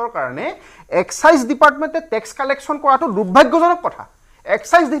সমাজৰ কাৰণে এক্সাইজ ডিপাৰ্টমেণ্টে টেক্স কালেকশ্যন কৰাটো দুৰ্ভাগ্যজনক কথা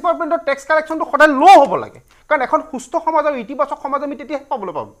এক্সাইজ ডিপাৰ্টমেণ্টৰ টেক্স কালেকশ্যনটো সদায় ল' হ'ব লাগে কাৰণ এখন সুস্থ সমাজ আৰু ইতিবাচক সমাজ আমি তেতিয়াহে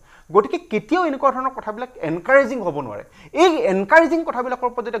পাবলৈ পাম গতিকে কেতিয়াও এনেকুৱা ধৰণৰ কথাবিলাক এনকাৰেজিং হ'ব নোৱাৰে এই এনকাৰেজিং কথাবিলাকৰ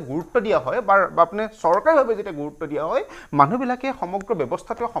ওপৰত যেতিয়া গুৰুত্ব দিয়া হয় বা আপুনি চৰকাৰীভাৱে যেতিয়া গুৰুত্ব দিয়া হয় মানুহবিলাকে সমগ্ৰ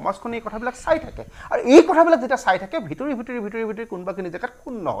ব্যৱস্থাটোৱে সমাজখনে এই কথাবিলাক চাই থাকে আৰু এই কথাবিলাক যেতিয়া চাই থাকে ভিতৰি কোনোবাখিনি জেগাত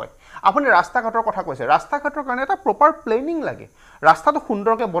শূন্য হয় আপুনি ৰাস্তা ঘাটৰ কথা কৈছে ৰাস্তা ঘাটৰ কাৰণে এটা প্ৰপাৰ প্লেনিং লাগে ৰাস্তাটো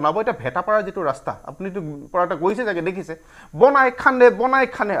সুন্দৰকৈ বনাব এতিয়া ভেটাপাৰা যিটো ৰাস্তা আপুনিতো পৰাটা গৈছে চাগে দেখিছে বনাই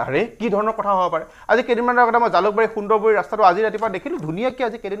খানে আৰে কি ধৰণৰ কথা হ'ব পাৰে আজি কেইদিনমানৰ আগতে মই জালুকবাৰী সুন্দৰবৰী ৰাস্তাটো আজি ৰাতিপুৱা দেখিলোঁ ধুনীয়াকৈ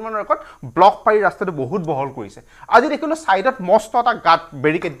আজি কেইদিনমানৰ আগত ব্লক পাৰি ৰাস্তাটো বহুত বহল কৰিছে আজি দেখিলোঁ ছাইডত মস্ত এটা গাঁত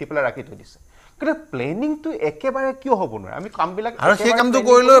বেৰিকেড দি পেলাই ৰাখি থৈ দিছে কিন্তু প্লেনিংটো একেবাৰে কিয় হ'ব নোৱাৰে আমি কামবিলাক আৰু সেই কামটো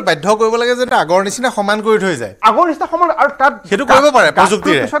কৰিলে বাধ্য কৰিব লাগে যে আগৰ নিচিনা সমান কৰি থৈ যায় আগৰ নিচিনা সমান আৰু তাত সেইটো কৰিব পাৰে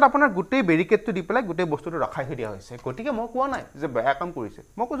প্ৰযুক্তিৰে পিছত আপোনাৰ গোটেই বেৰিকেডটো দি পেলাই গোটেই বস্তুটো ৰখাই থৈ দিয়া হৈছে গতিকে মই কোৱা নাই যে বেয়া কাম কৰিছে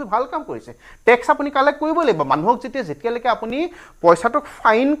মই কৈছোঁ ভাল কাম কৰিছে টেক্স আপুনি কালেক্ট কৰিবই লাগিব মানুহক যেতিয়ালৈকে আপুনি পইচাটো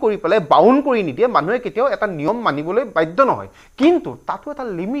ফাইন কৰি পেলাই বাউণ্ড কৰি নিদিয়ে মানুহে কেতিয়াও এটা নিয়ম মানিবলৈ বাধ্য নহয় কিন্তু তাতো এটা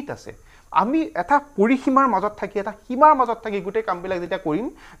লিমিট আছে আমি এটা পৰিসীমাৰ মাজত থাকি এটা সীমাৰ মাজত থাকি গোটেই কামবিলাক যেতিয়া কৰিম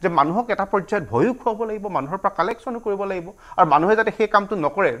যে মানুহক এটা পৰ্যায়ত ভয়ো খুৱাব লাগিব মানুহৰ পৰা কালেকশ্যনো কৰিব লাগিব আৰু মানুহে যাতে সেই কামটো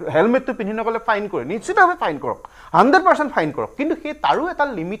নকৰে হেলমেটটো পিন্ধি নগ'লে ফাইন কৰে নিশ্চিতভাৱে ফাইন কৰক 100% ফাইন কৰক কিন্তু সেই তাৰো এটা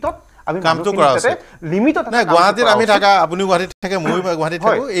লিমিটত আমি কামটো কৰা আছে লিমিটত নাই গুৱাহাটীত আমি থাকা আপুনি গুৱাহাটীত থাকে মই গুৱাহাটীত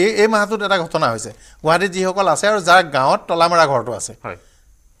থাকোঁ এই মাহটোত এটা ঘটনা হৈছে গুৱাহাটীত যিসকল আছে আৰু যাৰ গাঁৱত তলামৰা ঘৰটো আছে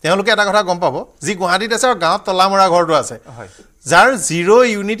তেওঁলোকে এটা কথা গম পাব যি গুৱাহাটীত আছে আৰু গাঁৱত তলামৰা ঘৰটো আছে যাৰ 0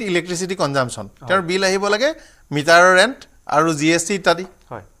 ইউনিট ইলেক্ট্ৰিচিটি কনজাম্পশ্যন তেওঁৰ বিল আহিব লাগে মিটাৰৰ ৰেণ্ট আৰু GST ইত্যাদি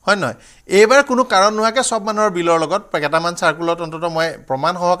হয় নহয় এইবাৰ কোনো কাৰণ নোহোৱাকৈ সব মানুহৰ বিলৰ লগত কেইটামান চাৰ্কুলত অন্তত মই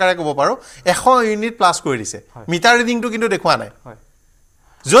প্ৰমাণ সহকাৰে ক'ব পাৰোঁ 100 ইউনিট প্লাছ কৰি দিছে মিটাৰ ৰিডিংটো কিন্তু দেখুওৱা নাই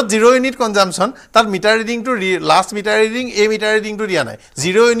য'ত 0 ইউনিট কনজাম্পশ্যন তাত মিটাৰ ৰিডিংটো লাষ্ট মিটাৰ ৰিডিং এই মিটাৰ ৰিডিংটো দিয়া নাই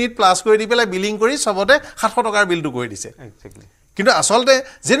 0 ইউনিট প্লাছ কৰি দি পেলাই বিলিং কৰি চবতে 700 টকাৰ বিলটো কৰি দিছে কিন্তু আসলতে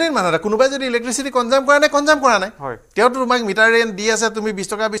জেনুইন মানুহ কোনোবাই যদি ইলেক্ট্ৰিচিটি কনজাম কৰা নাই তেওঁতো তোমাক মিটাৰ ৰেণ্ট দি আছে তুমি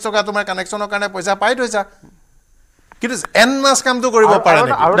 20 টকা তোমাৰ কানেকশ্যনৰ কাৰণে পইচা পাই থৈছা কিন্তু এন মাছ কামটো কৰিব পাৰে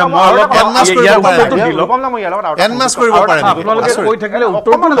নেকি এন মাছ কৰিব পাৰে আপোনালোকে কৈ থাকিলে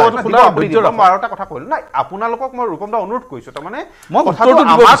উত্তৰটো লগত খোলা আৰু এটা কথা কৈলো নাই আপোনালোকক মই ৰূপমদা অনুৰোধ কৰিছো তাৰ মানে মই কথাটো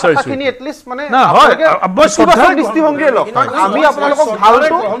দিব বিচাৰিছো এটলিষ্ট মানে আপোনালোকে দৃষ্টিভংগীৰে লওক আমি আপোনালোকক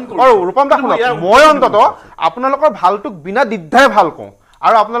ভালটো আৰু ৰূপমদা শুনক মই অন্তত আপোনালোকৰ ভালটোক বিনা দ্বিধাই ভাল কওঁ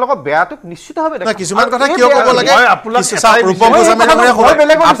আৰু আপোনালোকৰ বেয়াটোক নিশ্চিতভাৱে না কিছুমান কথা কিয় ক'ব লাগে ৰূপম গোস্বামী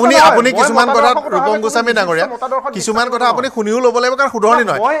ডাঙৰীয়া আপুনি কিছুমান কথা ৰূপম গোস্বামী ডাঙৰীয়া কিছুমান কথা আপুনি শুনিও ল'ব লাগিব কাৰণ শুধৰণি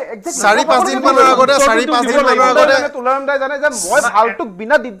নহয় 4-5 দিন মানৰ আগতে তুলাৰাম দাই জানে যে মই ভালটোক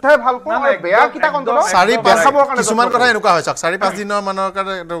বিনা দ্বিধাই ভাল কওঁ আৰু বেয়া কিটা কণ্ট্ৰল কিছুমান কথা এনেকুৱা হয় 4-5 দিনৰ মানৰ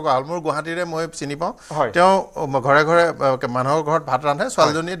কাৰণে এনেকুৱা হ'ল মোৰ গুৱাহাটীৰে মই চিনি পাওঁ তেওঁ ঘৰে ঘৰে মানুহৰ ঘৰত ভাত ৰান্ধে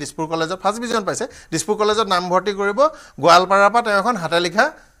ছোৱালীজনীয়ে দিছপুৰ কলেজত ফাৰ্ষ্ট ডিভিজন পাইছে দিছপুৰ কলেজত নাম ভৰ্তি কৰিব গোৱালপাৰাৰ পৰা তেওঁ এখন হাতে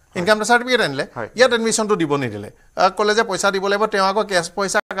ইনকাম চাৰ্টিফিকেট আনিলে ইয়াত এডমিশ্যনটো দিব নিদিলে ক'লে যে পইচা দিব লাগিব তেওঁ আকৌ কেছ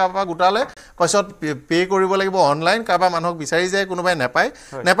পইচা কাৰোবাৰ গোটালে পাছত পে' কৰিব লাগিব অনলাইন কাৰোবাৰ মানুহক বিচাৰি যায় কোনোবাই নাপায়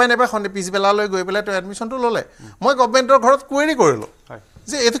পিছবেলালৈ গৈ পেলাই তেওঁ এডমিশ্যনটো ল'লে মই গভৰ্ণমেণ্টৰ ঘৰত কুৱেৰি কৰিলোঁ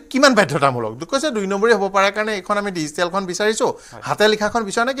যে এইটো কিমান বাধ্যতামূলক কৈছে 2 নম্বৰী হ'ব পাৰে কাৰণে এইখন আমি ডিজিটেলখন বিচাৰিছোঁ হাতে লিখাখন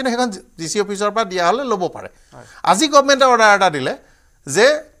বিচৰা নাই কিন্তু সেইখন DC অফিচৰ পৰা দিয়া হ'লে ল'ব পাৰে আজি গভৰ্ণমেণ্টে অৰ্ডাৰ এটা দিলে যে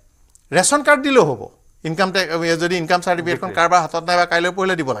ৰেচন কাৰ্ড দিলেও হ'ব ইনকাম যদি ইনকাম চাৰ্টিফিকেটখন কাৰোবাৰ হাতত নাই বা কাইলৈ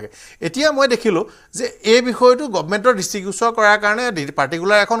পঢ়িলে দিব লাগে এতিয়া মই দেখিলোঁ যে এই বিষয়টো গভৰ্ণমেণ্টৰ দৃষ্টিগোচৰ কৰাৰ কাৰণে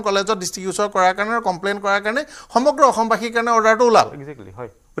পাৰ্টিকুলাৰ এখন কলেজত দৃষ্টিগোচৰ কৰাৰ কাৰণে কমপ্লেইন কৰাৰ কাৰণে সমগ্ৰ অসমবাসীৰ কাৰণে অৰ্ডাৰটো ওলাল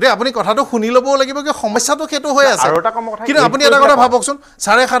গতিকে আপুনি কথাটো শুনি ল'বও লাগিব কি সমস্যাটো সেইটো হৈ আছে কিন্তু আপুনি এটা কথা ভাবকচোন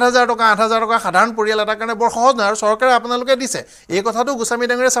 7,500 টকা 8,000 টকা সাধাৰণ পৰিয়াল এটাৰ কাৰণে বৰ সহজ নহয় আৰু চৰকাৰে আপোনালোকে দিছে এই কথাটো গোস্বামী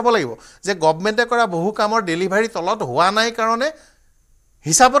ডাঙৰীয়াই চাব লাগিব যে গভৰ্ণমেণ্টে কৰা বহু কামৰ ডেলিভাৰী তলত হোৱা নাই কাৰণে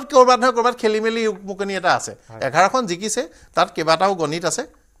হিচাপত ক'ৰবাত নহয় ক'ৰবাত খেলি মেলি মুকনি এটা আছে 11খন জিকিছে তাত কেইবাটাও গণিত আছে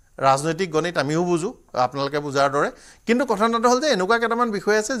ৰাজনৈতিক গণিত আমিও বুজো আপোনালোকে বুজাৰ দৰে কিন্তু কথাটো হ'ল যে এনেকুৱা কেইটামান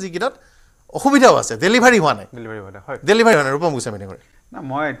বিষয় আছে যিকেইটাত অসুবিধাও আছে ডেলিভাৰী হোৱা নাই ৰূপম গোস্বামী ডাঙৰীয়া না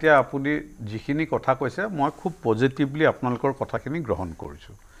মই এতিয়া আপুনি যিখিনি কথা কৈছে মই খুব পজিটিভলি আপোনালোকৰ কথাখিনি গ্ৰহণ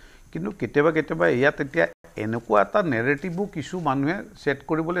কৰিছোঁ কিন্তু কেতিয়াবা ইয়াত এতিয়া এনেকুৱা এটা নেৰেটিভো কিছু মানুহে ছেট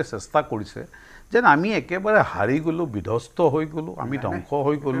কৰিবলৈ চেষ্টা কৰিছে যেন আমি একেবাৰে হাৰি গ'লোঁ বিধ্বস্ত হৈ গ'লোঁ আমি ধ্বংস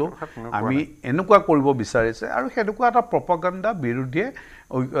হৈ গ'লোঁ আমি এনেকুৱা কৰিব বিচাৰিছে আৰু সেনেকুৱা এটা প্ৰপাগাণ্ডা বিৰোধীয়ে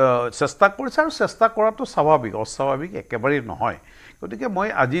চেষ্টা কৰিছে আৰু চেষ্টা কৰাটো স্বাভাৱিক অস্বাভাৱিক একেবাৰেই নহয় গতিকে মই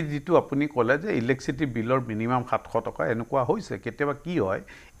আজি যিটো আপুনি ক'লে যে ইলেক্ট্ৰিচিটি বিলৰ মিনিমাম 700 টকা এনেকুৱা হৈছে কেতিয়াবা কি হয়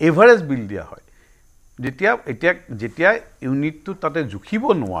এভাৰেজ বিল দিয়া হয় যেতিয়া ইউনিটটো তাতে জুখিব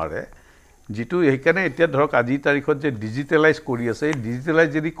নোৱাৰে যিটো সেইকাৰণে এতিয়া ধৰক আজিৰ তাৰিখত যে ডিজিটেলাইজ কৰি আছে এই ডিজিটেলাইজ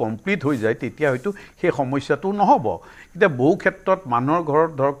যদি কমপ্লিট হৈ যায় তেতিয়া হয়তো সেই সমস্যাটো নহ'ব এতিয়া বহু ক্ষেত্ৰত মানুহৰ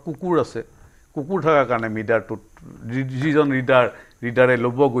ঘৰত ধৰক কুকুৰ আছে কুকুৰ থকাৰ কাৰণে মিটাৰটোত যিজন ৰিডাৰে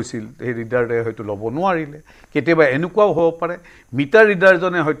ল'ব গৈছিল সেই ৰিডাৰে হয়তো ল'ব নোৱাৰিলে কেতিয়াবা এনেকুৱাও হ'ব পাৰে মিটাৰ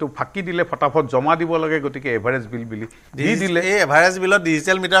ৰিডাৰজনে হয়তো ফাঁকি দিলে ফটাফট জমা দিব লাগে গতিকে এভাৰেজ বিল বুলি দি দিলে এই এভাৰেজ বিলত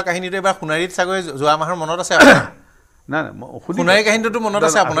ডিজিটেল মিটাৰ কাহিনীটো এবাৰ সোণাৰীত চাগৈ যোৱা মাহৰ মনত আছে আপোনাৰ নাই সোণাৰী কাহিনীটো মনত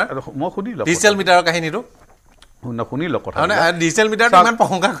আছে আপোনাৰ মই সুধিলোঁ ডিজিটেল মিটাৰৰ কাহিনীটো শুনিলোঁ কথা ডিজিটেল মিটাৰটো ইমান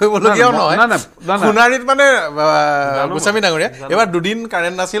প্ৰশংসা কৰিবলগীয়াও নহয় সোণাৰীত মানে গোস্বামী ডাঙৰীয়া এবাৰ দুদিন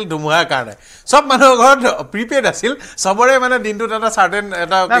কাৰেণ্ট নাছিল ধুমুহাৰ কাৰণে চব মানুহৰ ঘৰত প্ৰিপেইড আছিল চবৰে মানে দিনটোত এটা চাৰ্টেন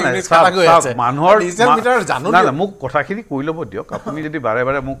এটা মানুহৰ মোক কথাখিনি কৈ ল'ব দিয়ক আপুনি যদি বাৰে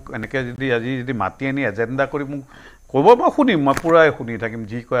বাৰে মোক এনেকৈ যদি আজি যদি মাতি আনি এজেণ্ডা কৰি মোক ক'ব মই শুনিম মই পূৰাই শুনি থাকিম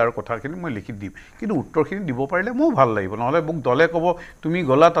যি কয় আৰু কথাখিনি মই লিখি দিম কিন্তু উত্তৰখিনি দিব পাৰিলে মোৰ ভাল লাগিব নহ'লে মোক দলে ক'ব তুমি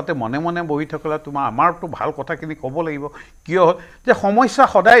গ'লা তাতে মনে মনে বহি থাকিলা তোমাৰ আমাৰতো ভাল কথাখিনি ক'ব লাগিব কিয় হ'ল যে সমস্যা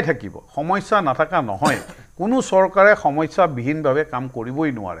সদায় থাকিব সমস্যা নাথাকা নহয় কোনো চৰকাৰে সমস্যাবিহীনভাৱে কাম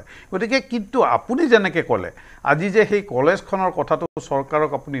কৰিবই নোৱাৰে গতিকে কিন্তু আপুনি যেনেকৈ ক'লে আজি যে সেই কলেজখনৰ কথাটো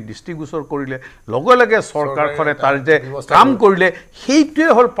চৰকাৰক আপুনি দৃষ্টিগোচৰ কৰিলে লগে লগে চৰকাৰখনে তাৰ যে কাম কৰিলে সেইটোৱে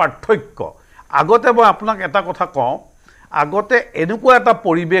হ'ল পাৰ্থক্য আগতে মই আপোনাক এটা কথা কওঁ আগতে এনেকুৱা এটা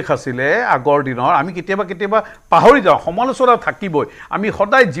পৰিৱেশ আছিলে আগৰ দিনৰ আমি কেতিয়াবা পাহৰি যাওঁ সমালোচনা থাকিবই আমি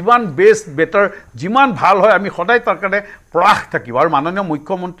সদায় যিমান বেষ্ট বেটাৰ যিমান ভাল হয় আমি সদায় তাৰ কাৰণে প্ৰয়াস থাকিব আৰু মাননীয়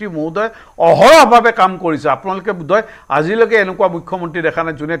মুখ্যমন্ত্ৰী মহোদয় অহৰহভাৱে কাম কৰিছে আপোনালোকে বোধহয় আজিলৈকে এনেকুৱা মুখ্যমন্ত্ৰী দেখা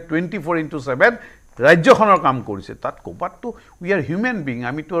নাই যোনে 24/7 ৰাজ্যখনৰ কাম কৰিছে তাত ক'ৰবাততো উই আৰ হিউমেন বিং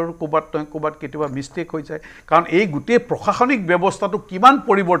আমিতো আৰু ক'ৰবাত কেতিয়াবা মিষ্টেক হৈ যায় কাৰণ এই গোটেই প্ৰশাসনিক ব্যৱস্থাটো কিমান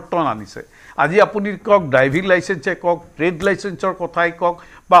পৰিৱৰ্তন আনিছে আজি আপুনি কওক ড্ৰাইভিং লাইচেন্সে কওক ট্ৰেড লাইচেন্সৰ কথাই কওক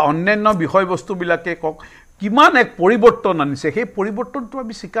বা অন্যান্য বিষয়বস্তুবিলাকে কওক কিমান এক পৰিৱৰ্তন আনিছে সেই পৰিৱৰ্তনটো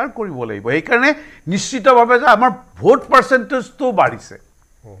আমি স্বীকাৰ কৰিব লাগিব সেইকাৰণে নিশ্চিতভাৱে যে আমাৰ ভোট পাৰ্চেণ্টেজটো বাঢ়িছে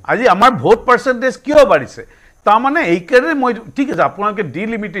আজি আমাৰ ভোট পাৰ্চেণ্টেজ কিয় বাঢ়িছে তাৰমানে এইকাৰণে মই ঠিক আছে আপোনালোকে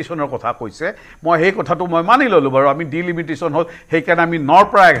ডিলিমিটেশ্যনৰ কথা কৈছে মই সেই কথাটো মই মানি ল'লোঁ বাৰু আমি ডিলিমিটেশ্যন হ'ল সেইকাৰণে আমি 9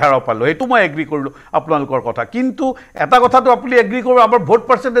 পৰা 11 পালোঁ সেইটো মই এগ্ৰী কৰিলোঁ আপোনালোকৰ কথা কিন্তু এটা কথাটো আপুনি এগ্ৰী কৰিব আমাৰ ভোট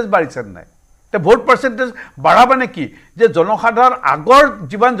পাৰ্চেণ্টেজ বাঢ়িছে নাই তে ভোট পাৰ্চেণ্টেজ বাঢ়া মানে কি যে জনসাধাৰণ আগৰ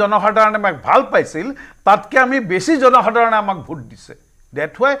যিমান জনসাধাৰণে আমাক ভাল পাইছিল তাতকৈ আমি বেছি জনসাধাৰণে আমাক ভোট দিছে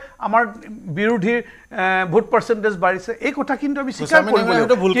দ্যাট ওয়াই আমাৰ বিৰোধীৰ ভোট পাৰ্চেণ্টেজ বাঢ়িছে এই কথা কিন্তু আমি স্বীকাৰ কৰিব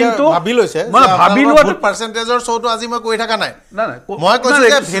লাগিব কিন্তু ভাবি লৈছে মানে ভাবি লোৱা ভোট পাৰ্চেণ্টেজৰ শ্ব'টো আজি মই কৈ থকা নাই মই কৈছোঁ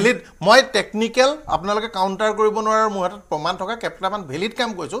যে ভেলিড মই টেকনিকেল আপোনালোকে কাউণ্টাৰ কৰিব নোৱাৰাৰ মোৰ হাতত প্ৰমাণ থকা কেইটামান ভেলিড কাম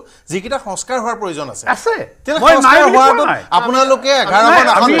কৈছোঁ যিকেইটা সংস্কাৰ হোৱাৰ প্ৰয়োজন আছে আপোনালোকে 11খন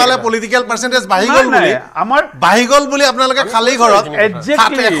আসন পালে পলিটিকেল পাৰ্চেণ্টেজ বাঢ়ি গ'ল বুলি আপোনালোকে খালী ঘৰত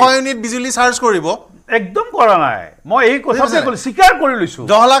 100 ইউনিট বিজুলী চাৰ্জ কৰিব একদম কৰা নাই মই এই কথাতে ক'ল স্বীকাৰ কৰি লৈছোঁ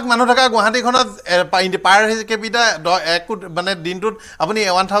 10 লাখ মানুহ থকা গুৱাহাটীখনত পাৰ কেপিটা মানে দিনটোত আপুনি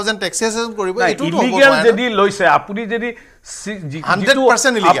 1000 টেক্সেশ্যন কৰিব এইটো ইলিগেল যদি লৈছে আপুনি যদি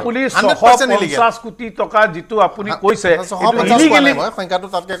 100% ইলিগেল আপুনি 150 কোটি টকা যিটো আপুনি কৈছে ইলিগেলি সংখ্যাটো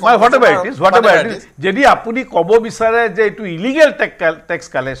তাতকে কম হোৱাটএভাৰ ইট ইজ যদি আপুনি ক'ব বিচাৰে যে এইটো illegal tax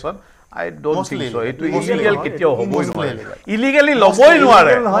collection I don't think so. It is illegal কেতিয়াও হ'বই নোৱাৰে ইলিগেলি ল'বই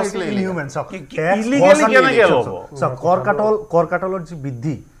নোৱাৰে ইলিগেলি কেনেকৈ ল'ব কৰ কাটলৰ যি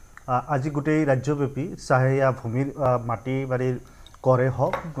বৃদ্ধি আজি গোটেই ৰাজ্যব্যাপী চাহেয়া ভূমিৰ মাটি বাৰীৰ কৰে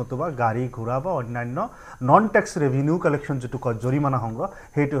হওক নতুবা গাড়ী ঘোঁৰা বা অন্যান্য নন টেক্স ৰেভিনিউ কালেকশ্যন যিটো কয় জৰিমনা সংগ্ৰহ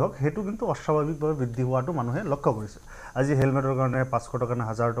সেইটো হওক সেইটো কিন্তু অস্বাভাৱিকভাৱে বৃদ্ধি হোৱাটো মানুহে লক্ষ্য কৰিছে আজি হেলমেটৰ কাৰণে 500 টকা নে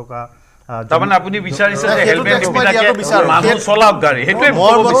 1000 টকা তাৰমানে আপুনি বিচাৰিছে যে হেলমেট নিপিন্ধাকে মানুহ চলাওক গাড়ী সেইটোৱে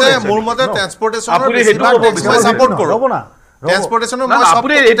মোৰ মতে ট্ৰান্সপৰ্টেশ্যনৰ আপুনি সেইটো মই সাপোৰ্ট কৰোঁ হ'ব না ট্ৰান্সপৰ্টেশ্যনৰ মই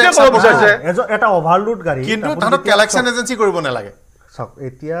আপুনি এতিয়া ক'ব বিচাৰিছে এটা অভাৰলোড গাড়ী কিন্তু তাহাঁতক কালেকশ্যন এজেঞ্চি কৰিব নালাগে চাওক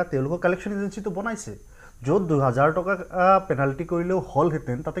এতিয়া তেওঁলোকৰ কালেকশ্যন এজেঞ্চিটো বনাইছে য'ত 2000 টকা পেনাল্টি কৰিলেও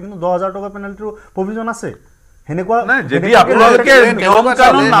হ'লহেঁতেন তাতে কিন্তু 10000 টকা পেনাল্টিৰ প্ৰভিজন আছে সেনেকুৱা যদি আপোনালোকে নিয়ম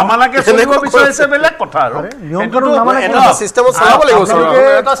কানুন নামানাকে চলিব বিচাৰিছে বেলেগ কথা আৰু নিয়ম কানুন নামানাকে এটা সিস্টেমত চলাব লাগিব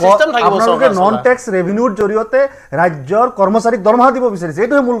এটা সিস্টেম থাকিব আপোনালোকে নন টেক্স ৰেভিনিউৰ জৰিয়তে ৰাজ্যৰ কৰ্মচাৰীক দৰমহা দিব বিচাৰিছে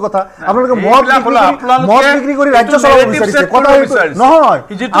এইটোৱে মূল কথা আপোনালোকে মদ বিক্ৰী কৰি ৰাজ্য চলাব বিচাৰিছে কথা নহয়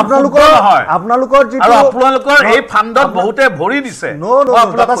আপোনালোকৰ যিটো আপোনালোকৰ এই ফাণ্ডত বহুতে ভৰি দিছে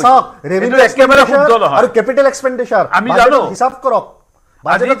আপোনালোকে চাওক ৰেভিনিউ একেবাৰে শুদ্ধ নহয় আৰু কেপিটেল এক্সপেণ্ডিচাৰ আমি জানো হিচাপ কৰক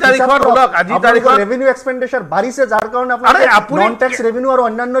আজি তাৰিখত ৰেভিনিউ এক্সপেণ্ডিচাৰ বাঢ়িছে যাৰ কাৰণে আপুনি নন টেক্স ৰেভিনিউ আৰু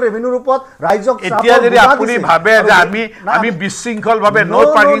অন্যান্য ৰেভিনিউৰ ওপৰত ৰাজ্যক এতিয়া যদি আপুনি ভাবে যে আমি বিশৃংখলভাৱে নো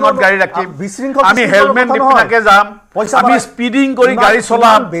পাৰ্কিঙত গাড়ী ৰাখিম আমি হেলমেট নিপিন্ধাকে যাম আমি স্পিডিং কৰি গাড়ী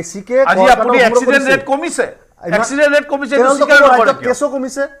চলাম বেছিকে আজি আপুনি এক্সিডেণ্ট ৰেট কমিছে এক্সিডেন্ট ৰেট কমিছে কেছো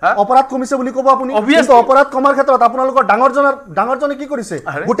কমিছে অপৰাধ কমিছে বুলি ক'ব আপুনি কিন্তু অপৰাধ কমাৰ ক্ষেত্ৰত আপোনালোকৰ ডাঙৰজনে কি কৰিছে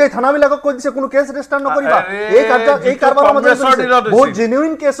গোটেই থানাবিলাকক কৈ দিছে কোনো কেছ ৰেজিষ্টাৰ নকৰিবা এই কাৰবাৰৰ মাজত বহুত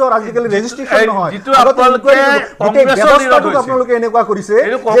জেনুইন কেছৰ আজিকালি ৰেজিষ্ট্ৰেশ্যন নহয় গোটেই ব্যৱস্থাটোক আপোনালোকে এনেকুৱা কৰিছে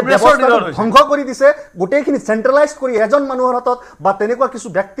যে ব্যৱস্থাটো ধ্বংস কৰি দিছে গোটেইখিনি চেণ্ট্ৰেলাইজ কৰি এজন মানুহৰ হাতত বা তেনেকুৱা কিছু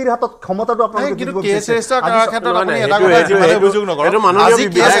ব্যক্তিৰ হাতত ক্ষমতাটো আপোনালোকে কিন্তু কেছ ৰেজিষ্টাৰ কৰাৰ ক্ষেত্ৰত আপুনি এটা কথা অভিযোগ নকৰক আজি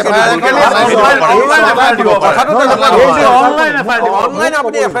কেছ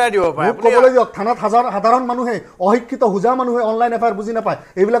থানাত সাধাৰণ মানুহে অশিক্ষিত হুজা মানুহে অনলাইন এফআইআৰ বুজি নাপায়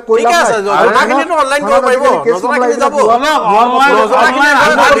এইবিলাক কৈ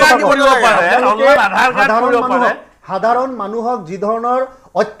সাধাৰণ মানুহক যি ধৰণৰ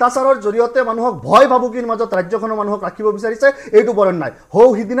অত্যাচাৰৰ জৰিয়তে মানুহক ভয় ভাবুকিৰ মাজত ৰাজ্যখনৰ মানুহক ৰাখিব বিচাৰিছে এইটো বৰ অন্যায়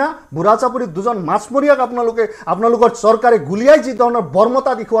সিদিনা বুঢ়াচাপৰিত দুজন মাছমৰীয়াক আপোনালোকৰ চৰকাৰে গুলিয়াই যি ধৰণৰ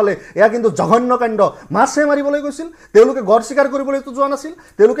বৰ্মতা দেখুৱালে এয়া কিন্তু জঘন্য কাণ্ড মাছহে মাৰিবলৈ গৈছিল তেওঁলোকে গড় চিকাৰ কৰিবলৈতো যোৱা নাছিল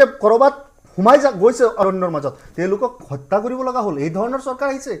তেওঁলোকে কৰবাত সোমাই গৈছে অৰণ্যৰ মাজত তেওঁলোকক হত্যা কৰিব লগা হ'ল এই ধৰণৰ চৰকাৰ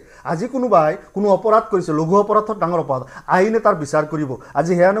আহিছে আজি কোনোবাই কোনো অপৰাধ কৰিছে লঘু অপৰাধত ডাঙৰ অপৰাধ আইনে তাৰ বিচাৰ কৰিব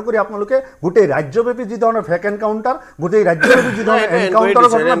আজি হেয়া নকৰি আপোনালোকে গোটেই ৰাজ্যব্যাপী যি ধৰণৰ ফেক এনকাউণ্টাৰ গোটেই ৰাজ্যব্যাপী যি ধৰণৰ এনকাউণ্টাৰৰ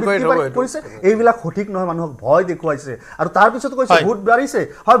ঘটনা বৃদ্ধি কৰিছে এইবিলাক সঠিক নহয় মানুহক ভয় দেখুৱাইছে আৰু তাৰপিছত কৈছে ভোট বাঢ়িছে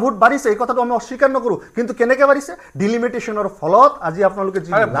হয় ভোট বাঢ়িছে এই কথাটো আমি অস্বীকাৰ নকৰোঁ কিন্তু কেনেকৈ বাঢ়িছে ডিলিমিটেশ্যনৰ ফলত আজি আপোনালোকে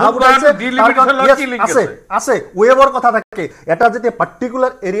যি লাভ উঠাইছে আছে ৱেভৰ কথা থাকে এটা যেতিয়া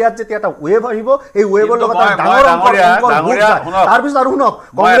পাৰ্টিকুলাৰ এৰিয়াত যেতিয়া এটা ৱেভ আহিব এই ৱেভৰ লগত ডাঙৰ তাৰপিছত আৰু শুনক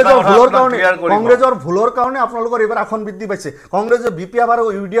কংগ্ৰেছৰ ভুলৰ কাৰণে আপোনালোকৰ এইবাৰ আসন বৃদ্ধি পাইছে কংগ্ৰেছে বিপিএফ আৰু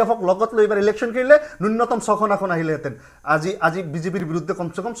ইউডিএফক লগত লৈ এইবাৰ ইলেকশ্যন খেলিলে ন্যূনতম 6খন আসন আহিলেহেঁতেন আজি বিজেপিৰ বিৰুদ্ধে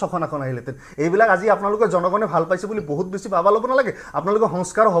কমচে কম 6খন আসন আহিলেহেঁতেন এইবিলাক আজি আপোনালোকে জনগণে ভাল পাইছে বুলি বহুত বেছি ভাবা ল'ব নালাগে আপোনালোকে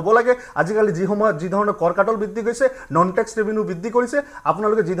সংস্কাৰ হ'ব লাগে আজিকালি যি সময়ত যি ধৰণৰ কৰ কাটল বৃদ্ধি কৰিছে নন টেক্স ৰেভিনিউ বৃদ্ধি কৰিছে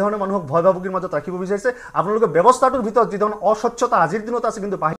আপোনালোকে যি ধৰণে মানুহক ভয় ভাবুকিৰ মাজত ৰাখিব বিচাৰিছে আপোনালোকে ব্যৱস্থাটোৰ ভিতৰত যি ধৰণৰ অস্বচ্ছতা আজিৰ দিনত আছে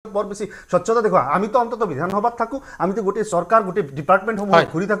কিন্তু বাহিৰত বৰ বেছি স্বচ্ছতা দেখুৱা আমিতো অন্তত বিধানসভাত থাকোঁ আমিতো গোটেই চৰকাৰ গোটেই ডিপাৰ্টমেণ্টসমূহ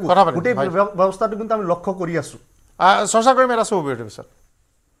ঘূৰি থাকোঁ গোটেই ব্যৱস্থাটো কিন্তু আমি লক্ষ্য কৰি আছোঁ চৰ্চা কৰিম এটা শুভ বিৰতিৰ পিছত